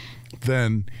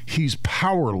 then he's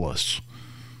powerless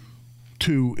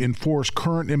to enforce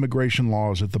current immigration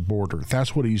laws at the border.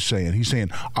 That's what he's saying. He's saying,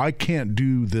 I can't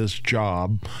do this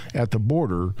job at the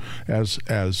border as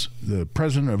the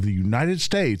President of the United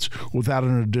States without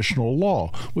an additional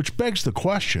law, which begs the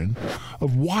question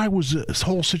of why was this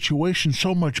whole situation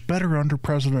so much better under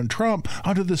President Trump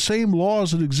under the same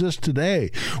laws that exist today?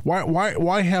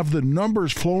 Why have the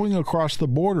numbers flowing across the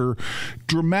border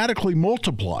dramatically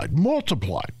multiplied?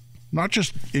 Not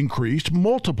just increased,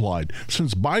 multiplied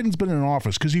since Biden's been in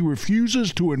office, because he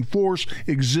refuses to enforce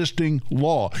existing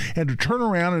law. And to turn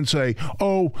around and say,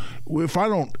 oh, if I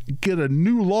don't get a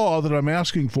new law that I'm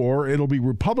asking for, it'll be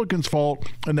Republicans' fault,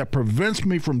 and that prevents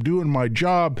me from doing my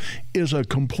job, is a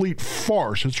complete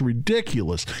farce. It's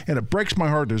ridiculous. And it breaks my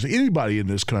heart there's anybody in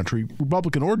this country,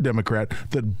 Republican or Democrat,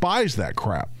 that buys that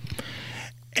crap.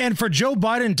 And for Joe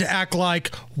Biden to act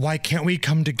like, why can't we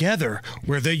come together?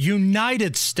 We're the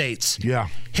United States. Yeah.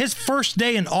 His first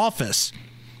day in office,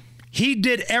 he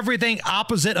did everything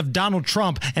opposite of Donald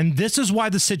Trump. And this is why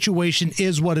the situation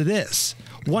is what it is.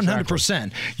 100%.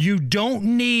 Exactly. You don't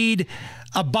need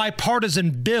a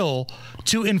bipartisan bill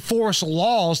to enforce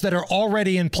laws that are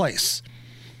already in place.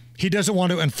 He doesn't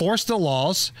want to enforce the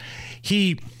laws.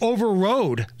 He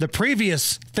overrode the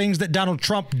previous things that Donald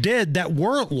Trump did that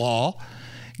were law,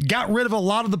 got rid of a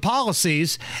lot of the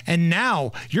policies, and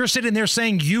now you're sitting there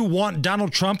saying you want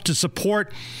Donald Trump to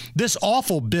support this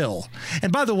awful bill.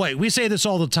 And by the way, we say this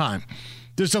all the time.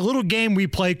 There's a little game we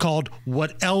play called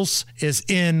What Else Is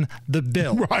in the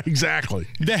Bill? Right, exactly.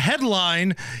 The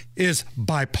headline is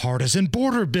Bipartisan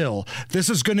Border Bill.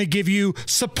 This is going to give you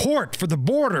support for the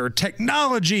border,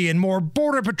 technology, and more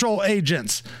Border Patrol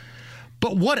agents.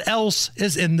 But what else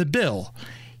is in the bill?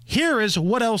 Here is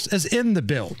what else is in the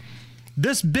bill.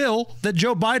 This bill that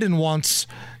Joe Biden wants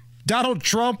Donald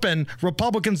Trump and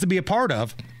Republicans to be a part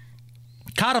of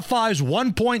codifies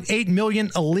 1.8 million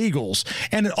illegals.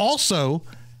 And it also,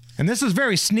 and this is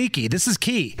very sneaky, this is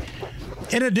key,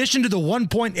 In addition to the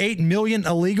 1.8 million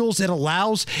illegals it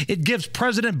allows, it gives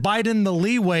President Biden the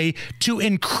leeway to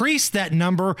increase that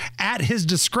number at his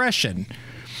discretion.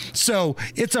 So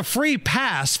it's a free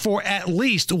pass for at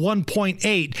least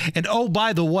 1.8. And oh,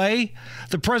 by the way,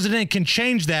 the president can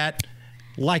change that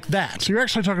like that. So you're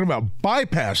actually talking about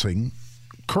bypassing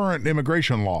current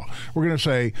immigration law. We're going to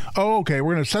say, oh, okay,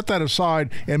 we're going to set that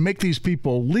aside and make these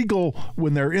people legal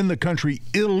when they're in the country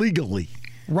illegally.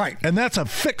 Right. And that's a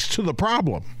fix to the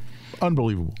problem.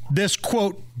 Unbelievable. This,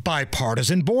 quote,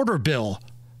 bipartisan border bill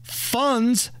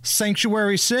funds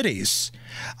sanctuary cities,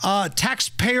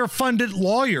 taxpayer-funded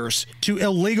lawyers to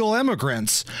illegal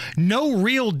immigrants, no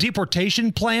real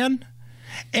deportation plan,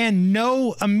 and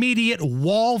no immediate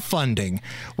wall funding.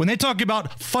 When they talk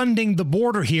about funding the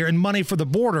border here and money for the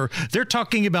border, they're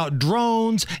talking about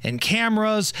drones and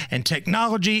cameras and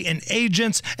technology and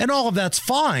agents, and all of that's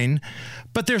fine,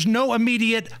 but there's no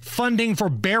immediate funding for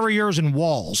barriers and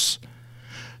walls.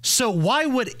 So why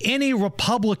would any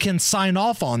Republican sign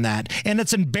off on that? And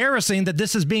it's embarrassing that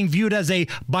this is being viewed as a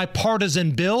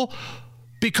bipartisan bill,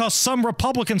 because some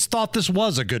Republicans thought this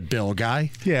was a good bill, Guy.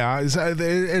 Yeah,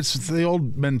 it's the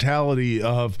old mentality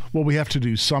of, well, we have to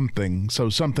do something, so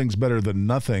something's better than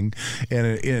nothing,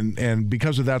 and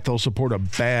because of that, they'll support a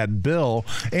bad bill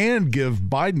and give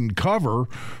Biden cover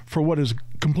for what is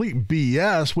complete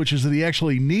BS, which is that he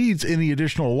actually needs any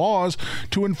additional laws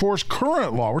to enforce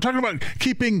current law. We're talking about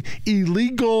keeping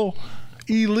illegal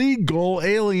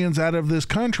aliens out of this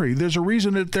country. There's a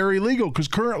reason that they're illegal, because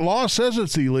current law says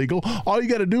it's illegal. All you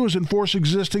got to do is enforce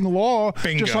existing law.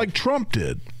 Bingo. Just like Trump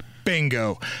did.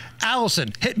 Bingo.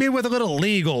 Allison, hit me with a little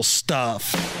legal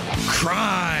stuff.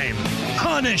 Crime,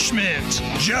 punishment,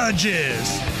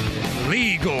 judges,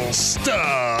 legal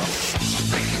stuff.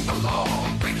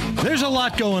 There's a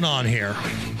lot going on here.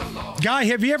 Guy,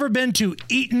 have you ever been to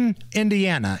Eaton,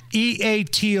 Indiana?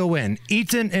 E-A-T-O-N,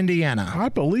 Eaton, Indiana. I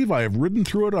believe I have ridden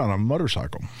through it on a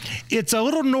motorcycle. It's a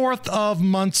little north of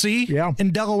Muncie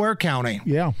in Delaware County.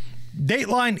 Yeah.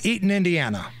 Dateline, Eaton,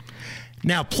 Indiana.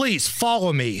 Now, please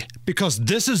follow me, because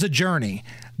this is a journey.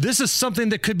 This is something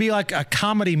that could be like a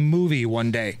comedy movie one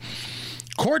day.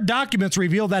 Court documents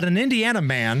reveal that an Indiana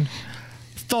man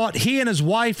thought he and his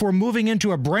wife were moving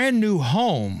into a brand new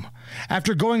home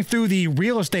after going through the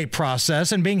real estate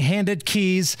process and being handed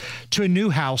keys to a new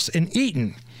house in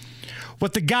Eaton.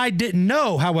 What the guy didn't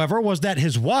know, however, was that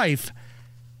his wife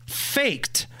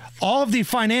faked all of the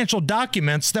financial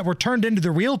documents that were turned into the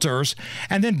realtors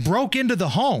and then broke into the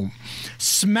home,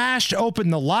 smashed open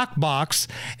the lockbox,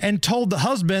 and told the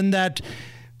husband that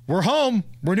we're home,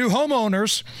 we're new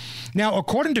homeowners. Now,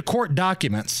 according to court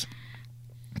documents,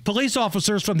 police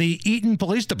officers from the Eaton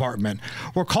Police Department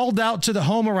were called out to the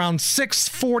home around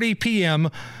 6:40 p.m.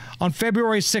 on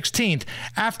February 16th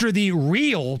after the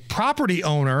real property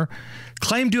owner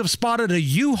claimed to have spotted a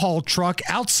U-Haul truck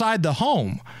outside the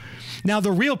home. Now,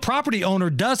 the real property owner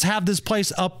does have this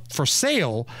place up for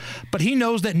sale, but he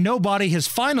knows that nobody has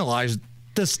finalized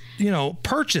this,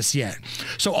 purchase yet.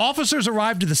 So officers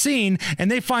arrive to the scene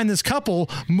and they find this couple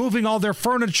moving all their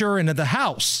furniture into the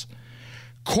house.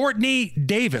 Courtney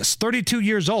Davis, 32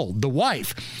 years old, the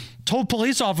wife, told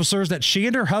police officers that she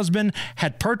and her husband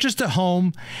had purchased a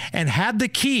home and had the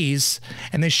keys,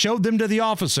 and they showed them to the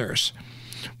officers.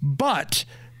 But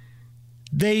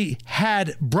they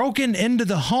had broken into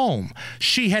the home.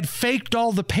 She had faked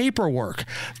all the paperwork.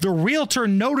 The realtor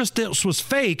noticed this was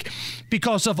fake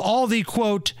because of all the,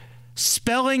 quote,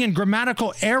 spelling and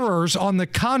grammatical errors on the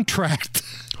contract.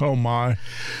 Oh, my.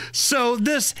 So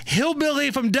this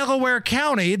hillbilly from Delaware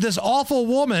County, this awful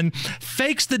woman,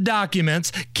 fakes the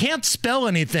documents, can't spell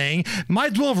anything,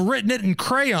 might as well have written it in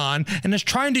crayon, and is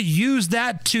trying to use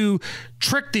that to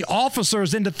trick the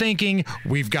officers into thinking,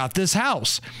 we've got this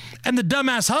house. And the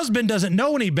dumbass husband doesn't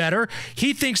know any better.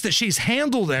 He thinks that she's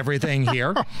handled everything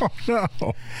here. Oh,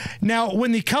 no. Now,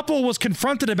 when the couple was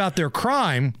confronted about their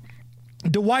crime,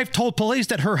 the wife told police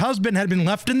that her husband had been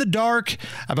left in the dark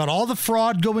about all the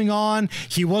fraud going on.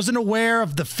 He wasn't aware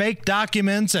of the fake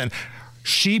documents, and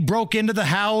she broke into the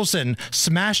house and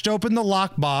smashed open the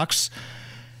lockbox.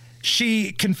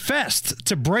 She confessed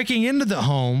to breaking into the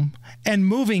home and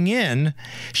moving in.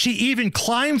 She even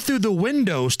climbed through the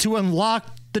windows to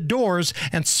unlock the doors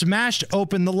and smashed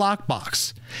open the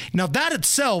lockbox. Now, that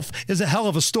itself is a hell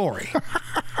of a story.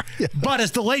 Yeah. But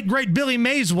as the late, great Billy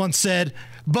Mays once said,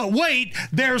 but wait,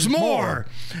 there's more.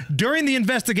 During the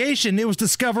investigation, it was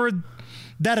discovered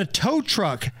that a tow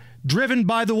truck driven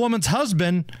by the woman's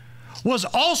husband was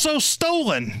also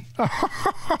stolen.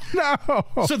 No.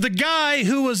 So the guy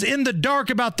who was in the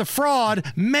dark about the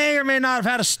fraud may or may not have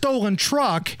had a stolen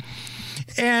truck.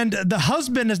 And the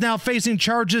husband is now facing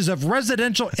charges of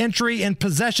residential entry and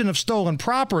possession of stolen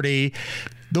property.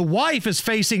 The wife is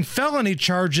facing felony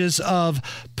charges of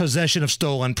possession of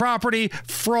stolen property,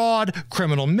 fraud,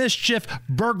 criminal mischief,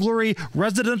 burglary,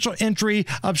 residential entry,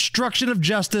 obstruction of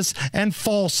justice, and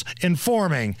false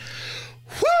informing.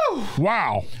 Whew!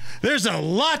 Wow. There's a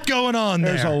lot going on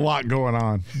there. There's a lot going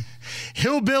on.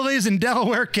 Hillbillies in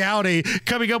Delaware County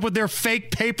coming up with their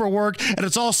fake paperwork, and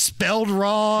it's all spelled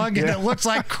wrong, and it looks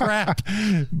like crap.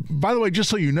 By the way, just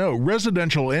so you know,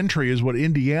 residential entry is what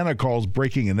Indiana calls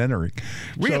breaking and entering.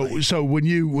 Really? So when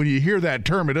you hear that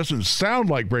term, it doesn't sound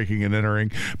like breaking and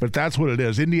entering, but that's what it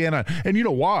is. Indiana, and you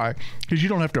know why? Because you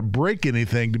don't have to break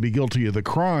anything to be guilty of the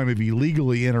crime of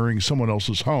illegally entering someone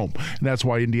else's home, and that's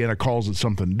why Indiana calls it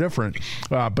something different.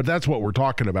 But that's what we're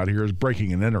talking about here is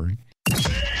breaking and entering.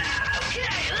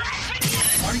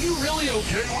 Are you really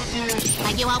okay with this?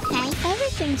 Are you okay?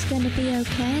 Everything's gonna be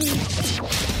okay.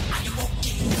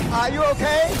 Are you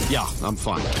okay? Yeah, I'm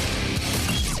fine.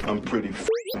 I'm pretty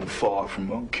far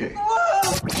from okay.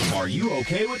 Are you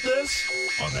okay with this?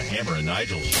 On the Hammer and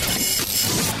Nigel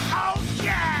Show. Oh,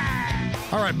 yeah!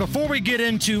 All right, before we get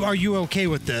into Are You Okay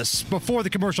With This, before the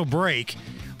commercial break,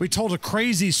 we told a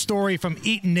crazy story from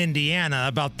Eaton, Indiana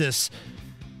about this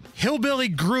hillbilly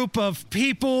group of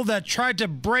people that tried to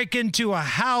break into a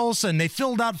house, and they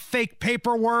filled out fake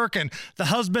paperwork, and the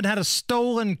husband had a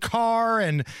stolen car,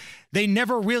 and they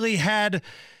never really had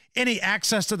any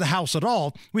access to the house at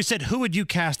all. We said, who would you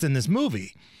cast in this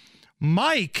movie?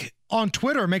 Mike on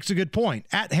Twitter makes a good point.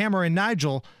 At Hammer and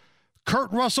Nigel,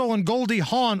 Kurt Russell and Goldie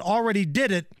Hawn already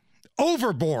did it.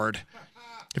 Overboard.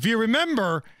 If you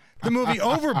remember the movie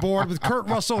Overboard with Kurt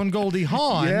Russell and Goldie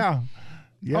Hawn.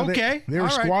 Yeah, okay. They were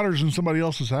squatters in somebody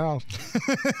else's house.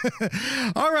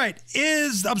 All right.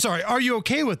 Are you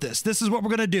okay with this? This is what we're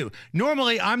going to do.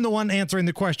 Normally, I'm the one answering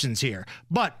the questions here,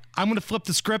 but I'm going to flip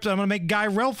the script. And I'm going to make Guy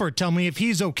Relford tell me if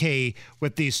he's okay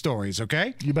with these stories,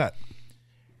 okay? You bet.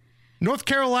 North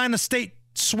Carolina State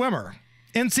swimmer,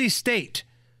 NC State,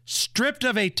 stripped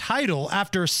of a title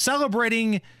after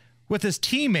celebrating with his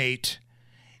teammate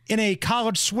in a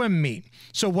college swim meet.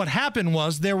 So what happened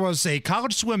was there was a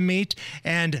college swim meet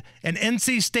and an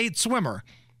NC State swimmer.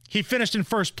 He finished in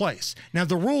first place. Now,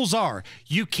 the rules are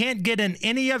you can't get in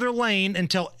any other lane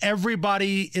until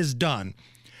everybody is done.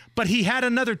 But he had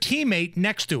another teammate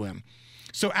next to him.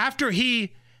 So after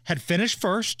he had finished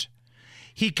first,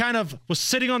 he kind of was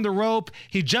sitting on the rope.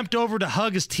 He jumped over to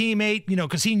hug his teammate,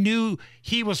 because he knew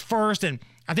he was first, and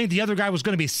I think the other guy was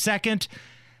going to be second.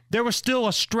 There was still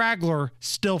a straggler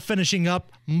still finishing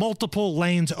up multiple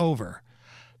lanes over.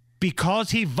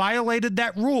 Because he violated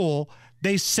that rule,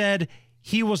 they said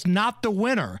he was not the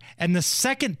winner, and the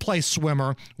second place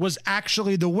swimmer was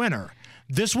actually the winner.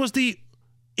 This was the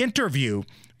interview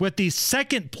with the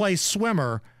second place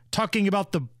swimmer talking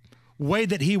about the way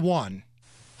that he won.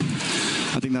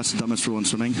 I think that's the dumbest rule in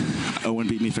swimming. Owen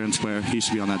beat me fair and square. He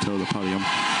should be on that toe of the podium.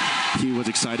 He was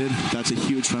excited. That's a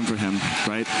huge win for him,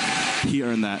 right? He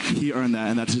earned that,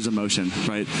 and that's his emotion,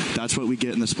 right? That's what we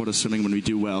get in the sport of swimming when we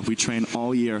do well. We train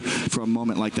all year for a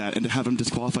moment like that, and to have him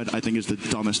disqualified, I think, is the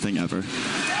dumbest thing ever.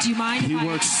 Do you mind? He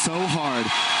works so hard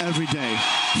every day.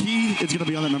 He is going to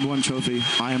be on that #1 trophy.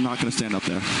 I am not going to stand up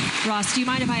there. Ross, do you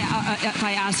mind if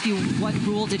I ask you what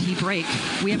rule did he break?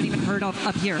 We haven't even heard of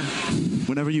up here.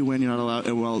 Whenever you win, you're not allowed.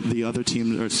 Well, the other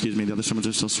teams, the other swimmers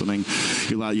are still swimming.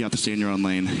 You have to stay in your own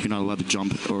lane. You're not allowed to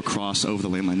jump or cross over the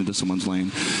lane line into someone's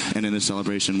lane. And in this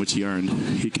celebration, which he earned,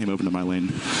 he came over to my lane.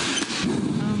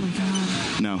 Oh my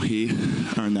God. No, he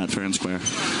earned that fair and square.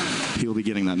 He will be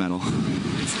getting that medal.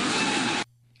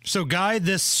 So, Guy,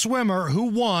 this swimmer who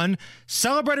won,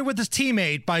 celebrated with his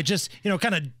teammate by just,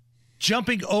 kind of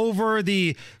jumping over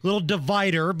the little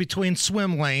divider between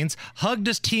swim lanes, hugged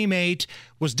his teammate,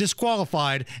 was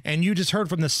disqualified, and you just heard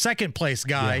from the second place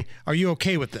guy. Yeah. Are you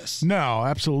okay with this? No,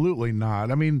 absolutely not.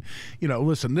 I mean,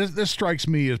 listen, this strikes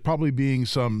me as probably being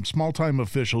some small-time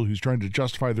official who's trying to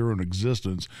justify their own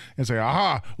existence and say,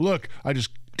 aha, look, I just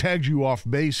tagged you off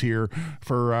base here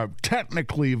for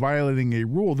technically violating a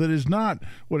rule that is not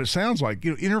what it sounds like.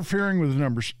 Interfering with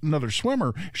another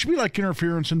swimmer should be like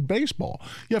interference in baseball.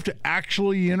 You have to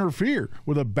actually interfere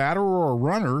with a batter or a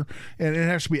runner, and it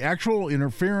has to be actual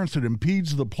interference that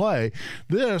impedes the play.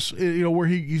 This, where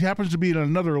he happens to be in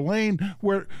another lane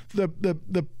where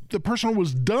the person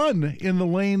was done in the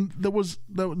lane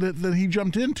that he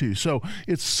jumped into. So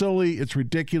it's silly. It's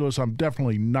ridiculous. I'm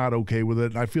definitely not okay with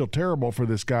it. I feel terrible for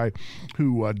this guy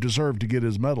who deserved to get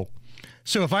his medal.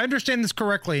 So if I understand this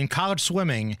correctly, in college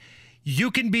swimming,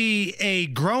 you can be a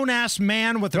grown-ass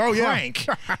man with a crank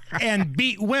and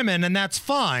beat women, and that's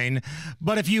fine.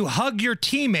 But if you hug your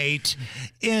teammate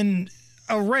in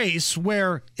a race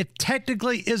where it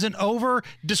technically isn't over,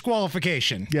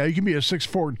 disqualification. Yeah, you can be a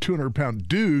 6'4", 200-pound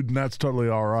dude, and that's totally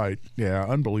all right. Yeah,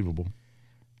 unbelievable.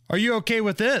 Are you okay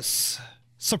with this?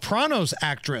 Sopranos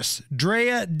actress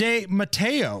Drea De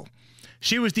Matteo.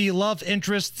 She was the love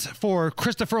interest for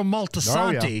Christopher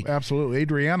Moltisanti. Oh, yeah, absolutely.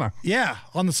 Adriana. Yeah,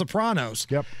 on The Sopranos.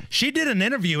 Yep. She did an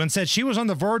interview and said she was on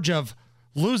the verge of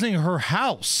losing her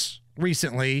house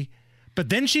recently, but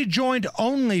then she joined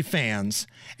OnlyFans,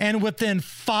 and within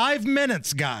 5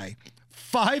 minutes,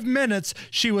 5 minutes,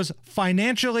 she was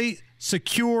financially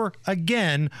secure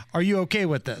again. Are you okay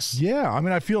with this? Yeah, I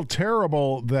mean, I feel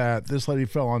terrible that this lady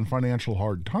fell on financial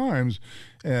hard times,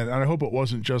 and I hope it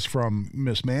wasn't just from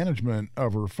mismanagement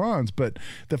of her funds, but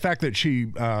the fact that she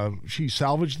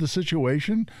salvaged the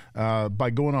situation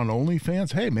by going on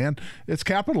OnlyFans. Hey, man, it's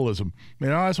capitalism. You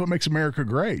know, that's what makes America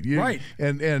great. Right.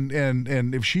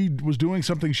 And if she was doing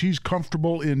something she's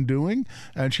comfortable in doing,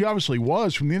 and she obviously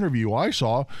was from the interview I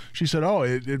saw, she said,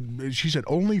 she said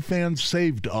OnlyFans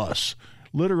saved us.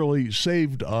 Literally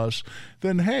saved us,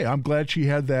 then hey, I'm glad she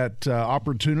had that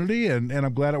opportunity, and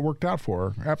I'm glad it worked out for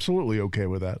her. Absolutely okay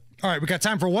with that. All right, we got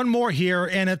time for one more here,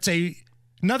 and it's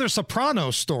another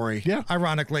Sopranos story,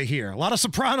 ironically here. A lot of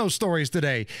Sopranos stories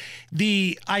today.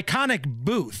 The iconic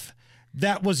booth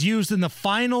that was used in the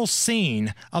final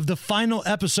scene of the final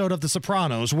episode of The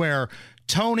Sopranos, where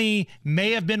Tony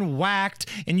may have been whacked,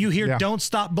 and you hear Don't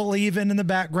Stop Believin' in the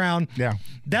background. Yeah.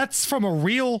 That's from a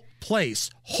real place,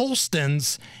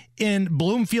 Holston's in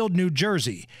Bloomfield, New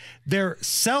Jersey. They're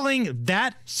selling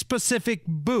that specific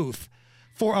booth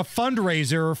for a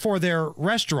fundraiser for their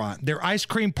restaurant, their ice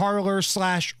cream parlor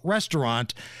 /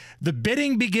 restaurant. The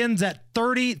bidding begins at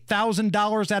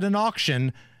 $30,000 at an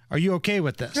auction. Are you okay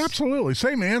with this? Absolutely.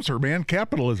 Same answer, man.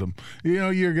 Capitalism. You know,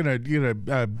 you're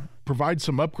gonna provide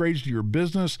some upgrades to your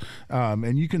business,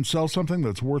 and you can sell something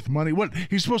that's worth money. What,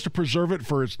 he's supposed to preserve it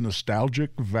for its nostalgic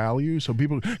value, so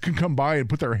people can come by and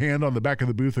put their hand on the back of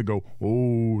the booth and go,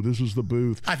 "Oh, this is the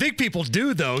booth." I think people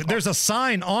do, though. There's a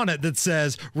sign on it that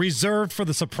says "Reserved for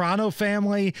the Soprano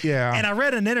family." Yeah. And I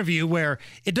read an interview where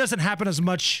it doesn't happen as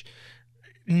much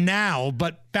now,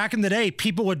 but back in the day,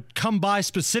 people would come by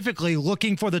specifically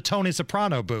looking for the Tony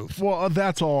Soprano booth. Well,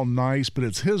 that's all nice, but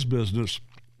it's his business.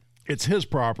 It's his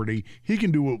property. He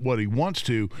can do what he wants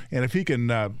to, and if he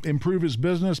can improve his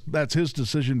business, that's his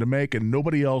decision to make, and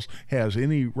nobody else has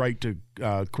any right to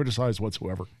criticize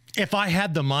whatsoever. If I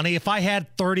had the money, if I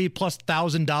had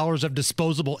 $30,000+ of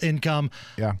disposable income,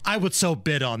 I would so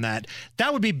bid on that.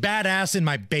 That would be badass in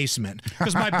my basement,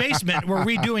 because my basement, we're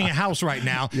redoing a house right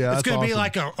now. Yeah, it's going to be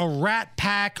awesome. like a Rat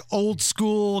Pack, old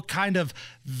school kind of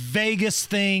Vegas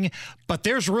thing, but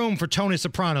there's room for Tony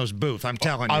Soprano's booth, I'm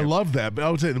telling you. I love that, but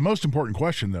I would say the most important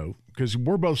question, though, because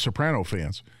we're both Soprano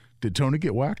fans, did Tony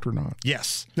get whacked or not?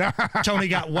 Yes. Tony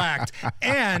got whacked.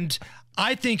 And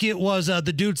I think it was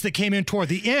the dudes that came in toward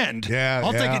the end.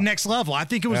 I'll take it next level. I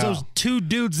think it was those two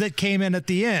dudes that came in at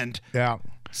the end. Yeah.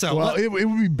 So well, it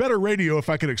would be better radio if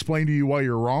I could explain to you why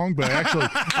you're wrong, but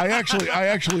I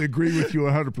actually agree with you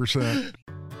 100%.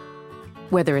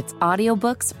 Whether it's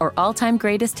audiobooks or all-time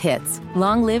greatest hits,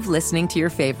 long live listening to your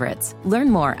favorites. Learn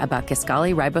more about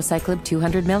Kisqali Ribociclib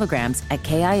 200 milligrams at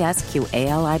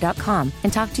KISQALI.com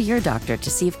and talk to your doctor to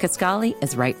see if Kisqali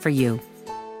is right for you.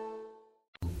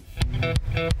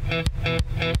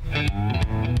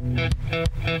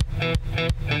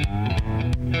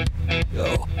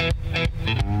 Yo.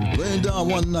 Laying down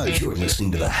one night, you're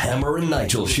listening to the Hammer and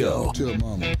Nigel Show.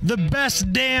 The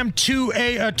best damn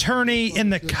 2A attorney in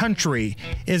the country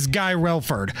is Guy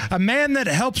Relford. A man that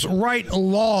helps write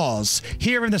laws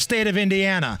here in the state of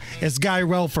Indiana is Guy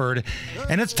Relford.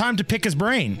 And it's time to pick his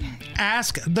brain.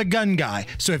 Ask the Gun Guy.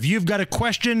 So if you've got a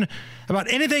question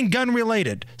about anything gun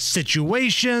related,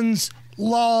 situations,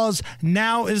 laws,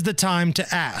 now is the time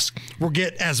to ask. We'll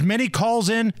get as many calls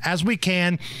in as we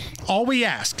can. All we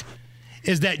ask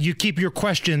is that you keep your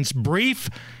questions brief.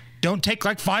 Don't take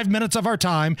like 5 minutes of our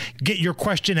time. Get your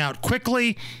question out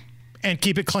quickly and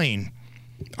keep it clean.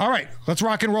 All right, let's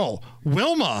rock and roll.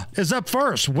 Wilma is up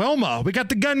first. Wilma, we got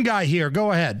the Gun Guy here.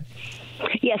 Go ahead.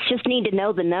 Yes, just need to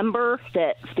know the number,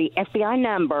 that's the FBI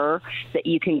number that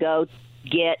you can go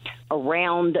get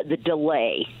around the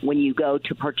delay when you go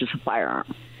to purchase a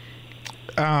firearm.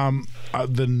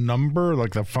 The number,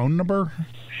 like the phone number?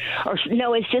 Or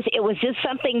no, it was just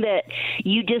something that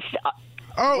you just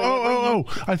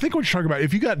I think what you're talking about,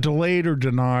 if you got delayed or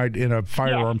denied in a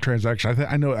firearm transaction,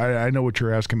 I know what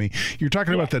you're asking me. You're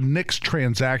talking about the NICS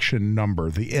transaction number,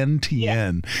 the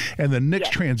NTN, and the NICS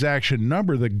transaction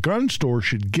number. The gun store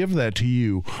should give that to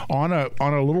you on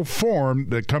a little form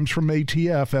that comes from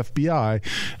ATF, FBI,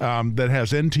 that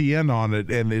has NTN on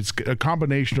it, and it's a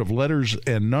combination of letters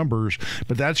and numbers.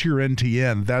 But that's your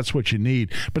NTN. That's what you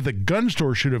need. But the gun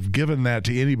store should have given that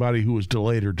to anybody who was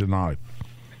delayed or denied.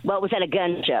 Well, was that a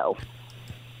gun show?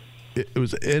 It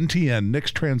was NTN,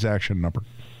 NICS transaction number.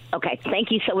 Okay, thank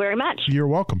you so very much. You're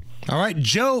welcome. All right,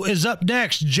 Joe is up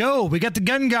next. Joe, we got the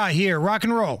gun guy here. Rock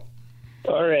and roll.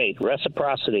 All right,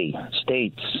 reciprocity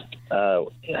states.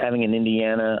 Having in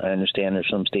Indiana, I understand there's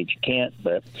some states you can't,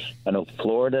 but I know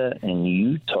Florida and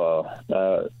Utah,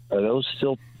 are those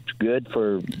still good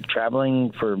for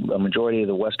traveling for a majority of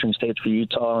the western states for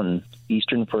Utah and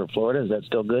eastern for Florida? Is that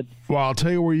still good? Well, I'll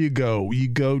tell you where you go. You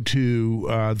go to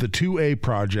the 2A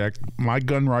Project, my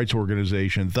gun rights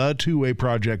organization,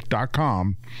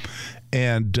 the2aproject.com.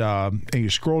 And you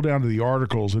scroll down to the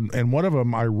articles, and one of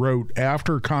them I wrote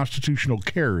after constitutional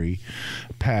carry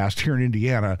passed here in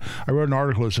Indiana. I wrote an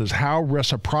article that says how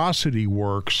reciprocity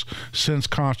works since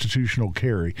constitutional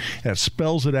carry. And it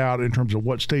spells it out in terms of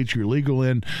what states you're legal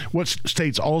in, what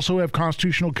states also have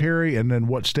constitutional carry, and then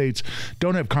what states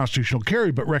don't have constitutional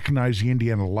carry but recognize the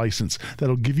Indiana license.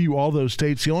 That'll give you all those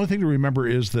states. The only thing to remember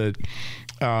is that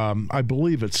I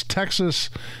believe it's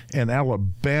Texas and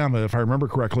Alabama, if I remember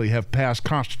correctly, have passed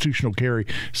constitutional carry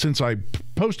since I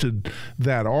posted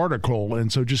that article,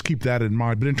 and so just keep that in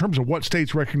mind. But in terms of what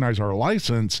states recognize our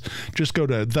license, just go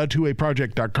to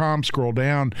the2aproject.com, scroll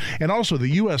down, and also the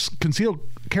U.S. Concealed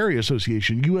Carry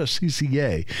Association,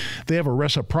 USCCA. They have a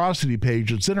reciprocity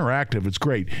page. It's interactive. It's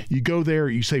great. You go there,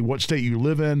 you say what state you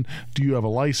live in, do you have a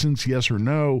license, yes or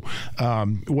no,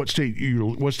 what states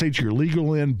you're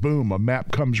legal in, boom, a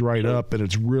map comes right up, and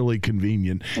it's really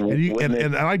convenient.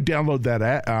 And I download that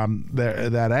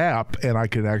app, and I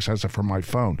can access it from my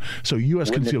phone. So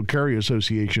U.S. Concealed Carry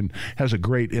Association has a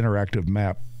great interactive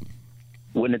map.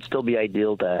 Wouldn't it still be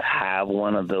ideal to have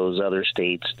one of those other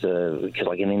states because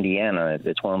like in Indiana,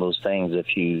 it's one of those things,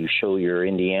 if you show your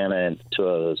Indiana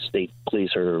to a state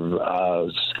police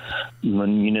or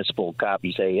municipal cop,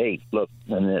 you say, hey, look,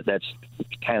 and that's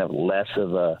kind of less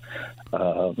of a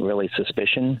really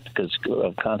suspicion because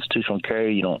of constitutional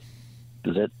carry.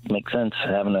 Does it make sense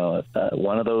having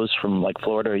one of those from like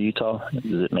Florida or Utah?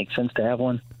 Does it make sense to have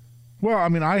one? Well, I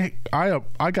mean, I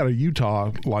got a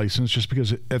Utah license just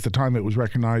because at the time it was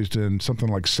recognized in something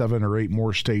like 7 or 8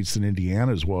 more states than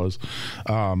Indiana's was,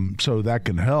 so that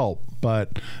can help.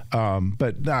 But I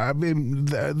mean,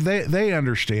 they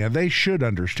understand. They should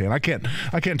understand. I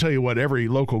can't tell you what every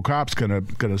local cop's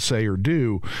gonna say or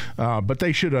do, but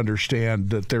they should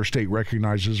understand that their state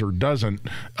recognizes or doesn't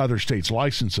other states'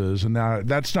 licenses, and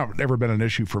that's not ever been an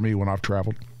issue for me when I've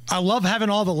traveled. I love having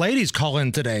all the ladies call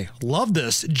in today. Love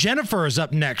this. Jennifer is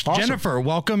up next. Awesome. Jennifer,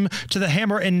 welcome to the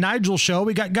Hammer and Nigel show.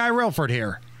 We got Guy Relford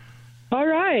here. All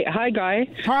right. Hi, Guy.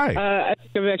 Hi. I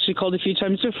think I've actually called a few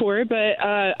times before, but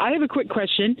I have a quick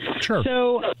question. Sure.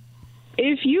 So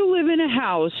if you live in a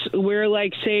house where,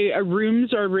 like, say,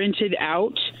 rooms are rented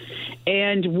out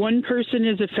and one person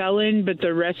is a felon, but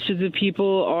the rest of the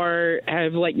people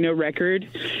have like no record,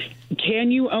 can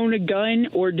you own a gun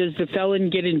or does the felon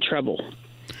get in trouble?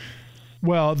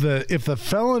 Well, if the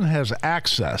felon has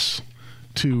access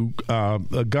to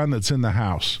a gun that's in the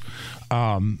house,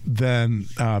 then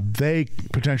they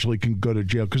potentially can go to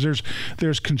jail because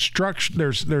there's construction,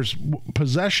 there's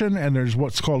possession, and there's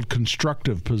what's called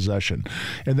constructive possession,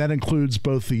 and that includes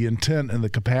both the intent and the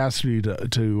capacity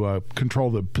to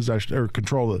control the possession or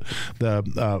control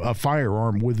a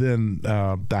firearm within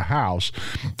the house.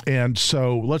 And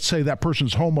so, let's say that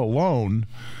person's home alone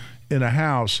in a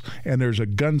house and there's a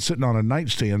gun sitting on a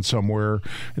nightstand somewhere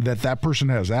that person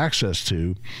has access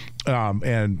to,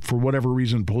 and for whatever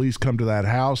reason police come to that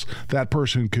house, that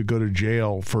person could go to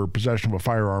jail for possession of a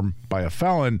firearm by a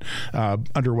felon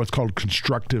under what's called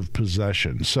constructive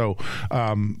possession. So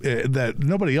that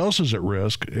nobody else is at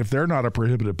risk if they're not a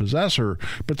prohibited possessor,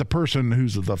 but the person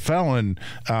who's the felon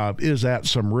is at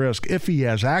some risk if he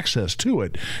has access to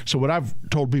it. So what I've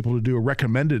told people to do,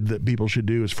 recommended that people should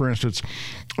do, is, for instance,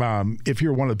 if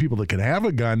you're one of the people that can have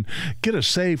a gun, get a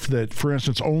safe that, for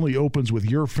instance, only opens with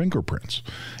your fingerprints,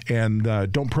 and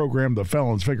don't program the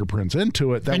felon's fingerprints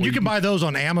into it. And you can buy those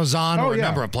on Amazon or a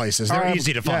number of places. They're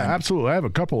easy to find. Yeah, absolutely. I have a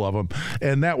couple of them,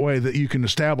 and that way that you can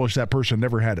establish that person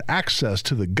never had access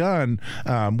to the gun,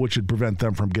 which would prevent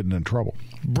them from getting in trouble.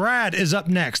 Brad is up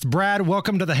next. Brad,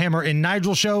 welcome to the Hammer and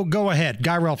Nigel show. Go ahead.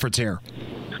 Guy Relford's here.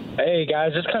 Hey,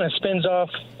 guys, this kind of spins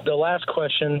off the last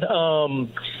question.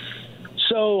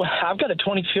 So I've got a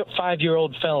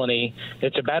 25-year-old felony.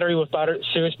 It's a battery with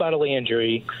serious bodily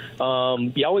injury.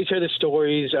 You always hear the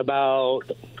stories about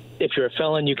if you're a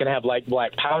felon, you can have like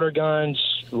black powder guns,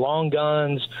 long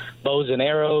guns, bows and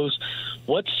arrows.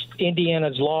 What's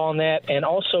Indiana's law on that? And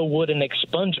also, would an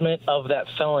expungement of that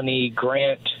felony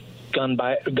grant gun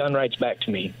rights back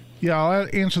to me? Yeah, I'll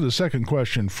answer the second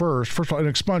question first. First of all,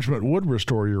 an expungement would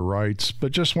restore your rights,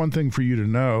 but just one thing for you to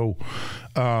know,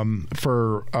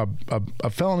 for a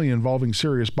felony involving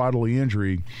serious bodily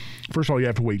injury, first of all, you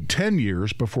have to wait 10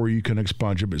 years before you can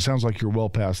expunge it, but it sounds like you're well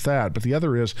past that. But the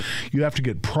other is you have to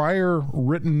get prior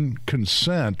written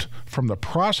consent from the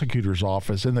prosecutor's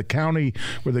office in the county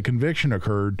where the conviction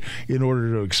occurred in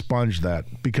order to expunge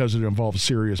that because it involves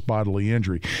serious bodily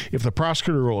injury. If the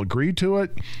prosecutor will agree to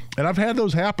it, and I've had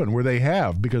those happen where they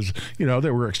have, because,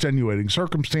 there were extenuating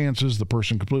circumstances, the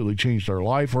person completely changed their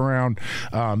life around,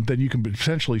 then you can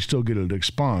potentially still get it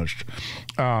expunged.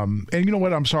 And you know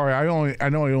what? I'm sorry. I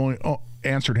know I only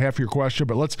answered half your question,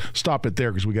 but let's stop it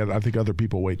there because we got, I think, other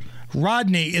people wait.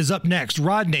 Rodney is up next.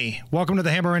 Rodney, welcome to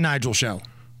the Hammer and Nigel Show.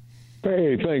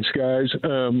 Hey, thanks, guys.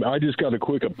 I just got a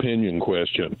quick opinion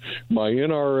question. My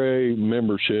NRA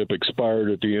membership expired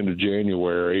at the end of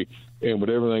January, and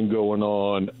with everything going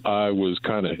on, I was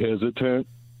kind of hesitant.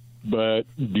 But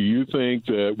do you think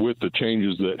that with the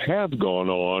changes that have gone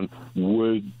on,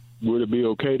 would it be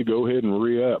okay to go ahead and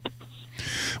re-up?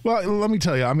 Well, let me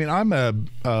tell you, I mean, I'm a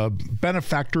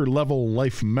benefactor level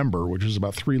life member, which is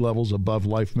about 3 levels above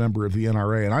life member of the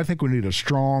NRA. And I think we need a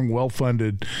strong,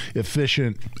 well-funded,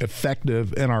 efficient,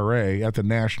 effective NRA at the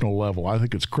national level. I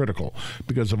think it's critical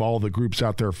because of all the groups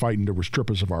out there fighting to strip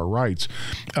us of our rights.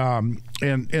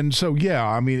 And so, yeah,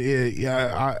 I mean,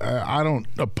 I don't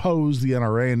oppose the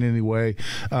NRA in any way.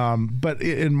 But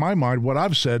in my mind, what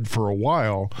I've said for a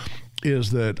while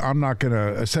is that I'm not going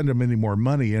to send him any more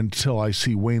money until I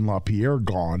see Wayne LaPierre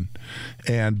gone.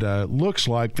 And looks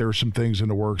like there are some things in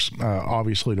the works,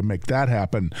 obviously, to make that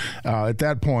happen. At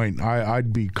that point,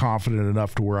 I'd be confident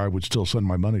enough to where I would still send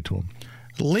my money to him.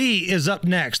 Lee is up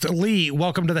next. Lee,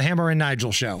 welcome to the Hammer and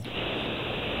Nigel Show.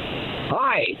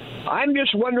 Hi. I'm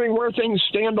just wondering where things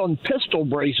stand on pistol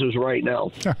braces right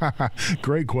now.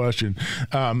 Great question.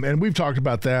 And we've talked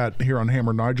about that here on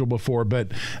Hammer Nigel before,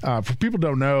 but for people who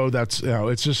don't know, that's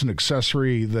it's just an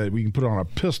accessory that we can put on a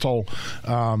pistol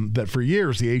that for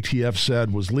years the ATF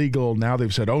said was legal. Now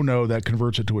they've said, oh no, that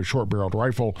converts it to a short-barreled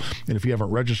rifle. And if you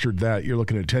haven't registered that, you're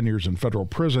looking at 10 years in federal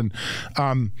prison.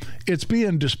 It's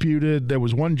being disputed. There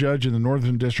was one judge in the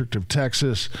Northern District of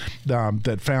Texas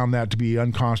that found that to be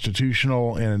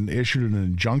unconstitutional and issued an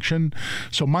injunction.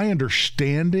 So my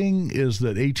understanding is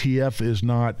that ATF is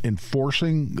not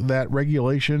enforcing that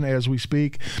regulation as we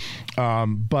speak,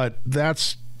 but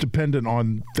that's dependent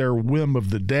on their whim of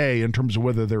the day in terms of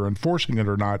whether they're enforcing it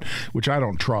or not, which I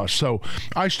don't trust. So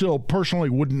I still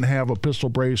personally wouldn't have a pistol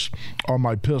brace on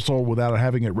my pistol without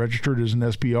having it registered as an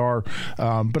SBR.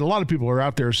 But a lot of people are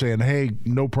out there saying, hey,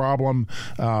 no problem,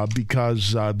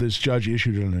 because this judge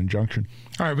issued an injunction.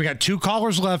 All right, we got 2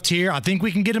 callers left here. I think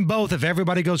we can get them both if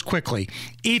everybody goes quickly.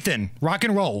 Ethan, rock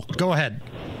and roll. Go ahead.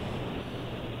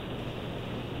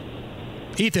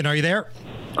 Ethan, are you there?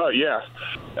 Oh, yeah.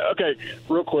 Okay,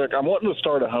 real quick. I'm wanting to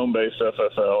start a home-based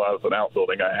FFL out of an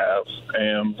outbuilding I have,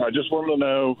 and I just wanted to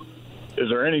know, is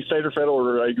there any state or federal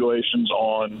regulations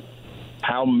on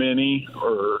how many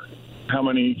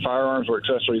firearms or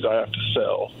accessories I have to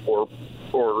sell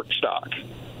or stock?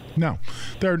 No,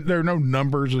 there are no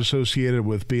numbers associated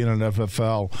with being an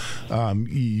FFL.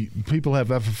 People have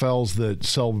FFLs that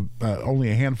sell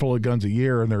only a handful of guns a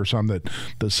year, and there are some that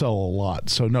sell a lot.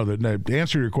 So, no, the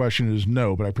answer to your question is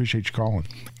no, but I appreciate you calling.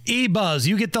 E-Buzz,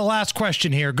 you get the last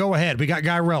question here. Go ahead. We got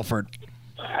Guy Relford.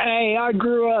 Hey, I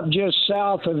grew up just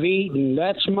south of Eaton.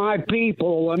 That's my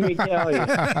people, let me tell you.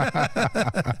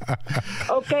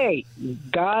 Okay,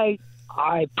 Guy,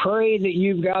 I pray that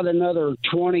you've got another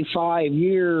 25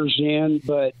 years in,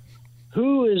 but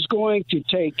who is going to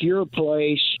take your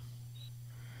place?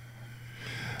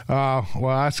 Well,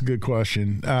 that's a good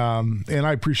question. And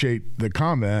I appreciate the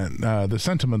comment, the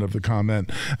sentiment of the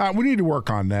comment. We need to work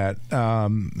on that.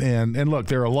 And look,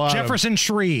 there are a lot Jefferson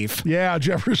Shreve. Yeah,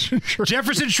 Jefferson Shreve.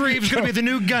 Jefferson Shreve's going to be the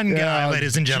new gun guy,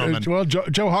 ladies and gentlemen. Well,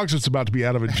 Joe Hogsmeade's about to be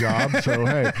out of a job, so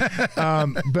hey.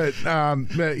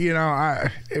 But you know,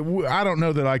 I don't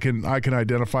know that I can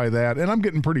identify that. And I'm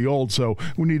getting pretty old, so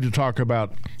we need to talk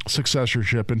about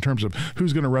successorship in terms of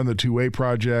who's going to run the 2A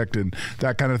project and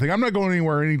that kind of thing. I'm not going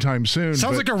anywhere anytime soon.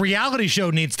 Sounds like a reality show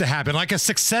needs to happen, like a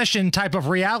Succession type of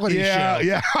reality show.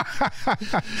 Yeah.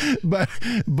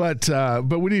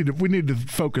 but we need to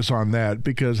focus on that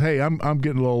because hey, I'm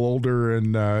getting a little older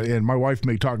and my wife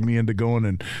may talk me into going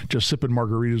and just sipping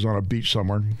margaritas on a beach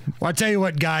somewhere. Well, I tell you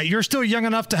what, Guy, you're still young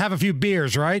enough to have a few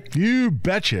beers, right? You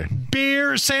betcha.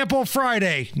 Beer Sample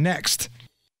Friday next.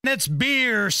 It's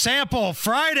Beer Sample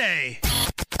Friday.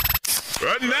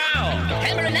 Right now,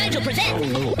 Hammer and Nigel present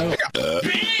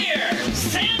Beer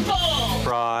Sample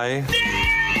Fry.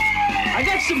 I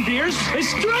got some beers.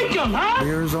 Let's drink them, huh?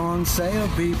 Beers on sale,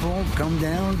 people. Come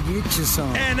down, get you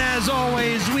some. And as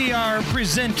always, we are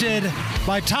presented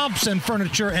by Thompson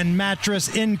Furniture and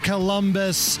Mattress in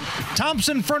Columbus.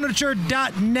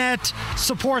 ThompsonFurniture.net.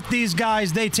 Support these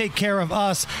guys. They take care of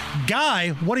us. Guy,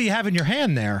 what do you have in your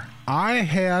hand there? I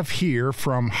have here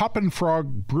from Hoppin'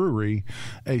 Frog Brewery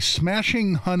a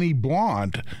Smashing Honey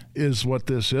Blonde is what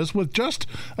this is, with just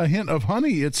a hint of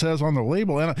honey, it says on the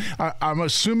label. And I'm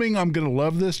assuming I'm going to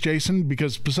love this, Jason,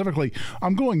 because specifically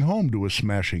I'm going home to a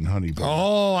Smashing Honey Blonde.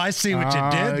 Oh, I see what you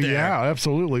did there. Yeah,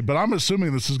 absolutely. But I'm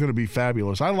assuming this is going to be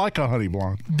fabulous. I like a honey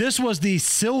blonde. This was the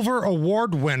Silver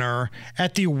Award winner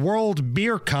at the World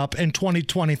Beer Cup in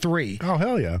 2023. Oh,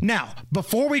 hell yeah. Now,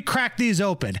 before we crack these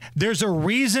open, there's a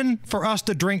reason for us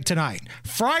to drink tonight.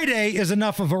 Friday is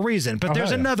enough of a reason, but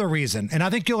there's another reason, and I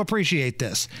think you'll appreciate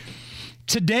this.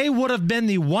 Today would have been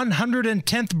the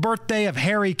 110th birthday of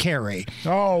Harry Carey.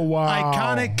 Oh, wow.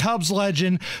 Iconic Cubs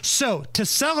legend. So, to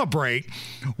celebrate,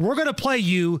 we're going to play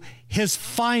you his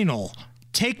final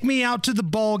Take Me Out to the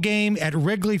Ball Game at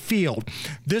Wrigley Field.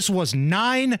 This was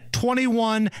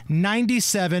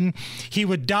 9/21/97. He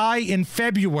would die in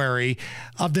February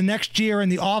of the next year in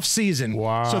the offseason.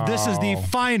 Wow. So this is the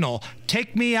final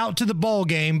Take Me Out to the Ball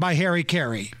Game by Harry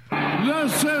Carey.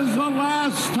 This is the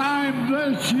last time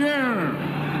this year.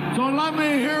 So let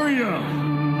me hear you.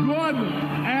 Good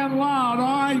and loud.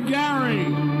 All right, Gary.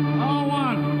 On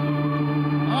one.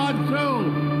 On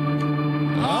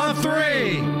two. On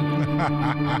three.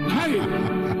 Hey,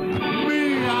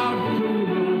 me out to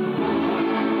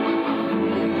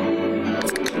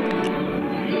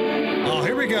Oh,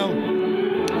 here we go.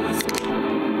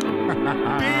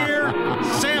 Beer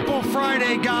Sample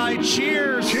Friday, Guy.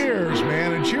 Cheers. Cheers,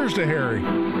 man, and cheers to Harry.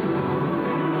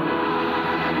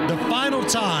 The final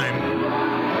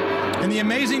time in the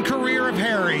amazing career of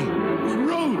Harry.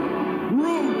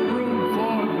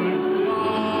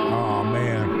 Oh,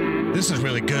 man. This is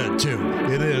really good, too.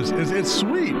 It is. It's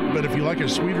sweet, but if you like a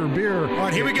sweeter beer... All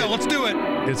right, here we go. Let's do it.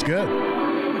 It's good.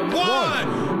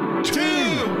 1,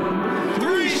 2,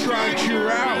 3 strikes,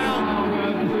 you're out.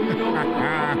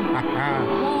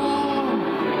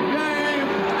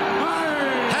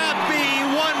 Happy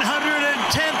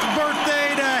 110th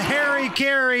birthday to Harry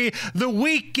Carey. The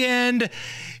weekend,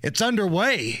 it's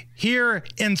underway here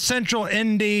in Central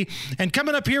Indy. And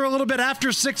coming up here a little bit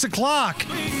after 6 o'clock,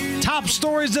 top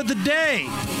stories of the day.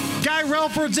 Guy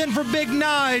Relford's in for Big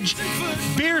Nige.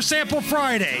 Beer Sample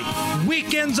Friday.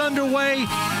 Weekend's underway.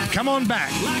 Come on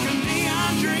back. Like a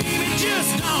neon dream, it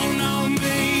just don't know.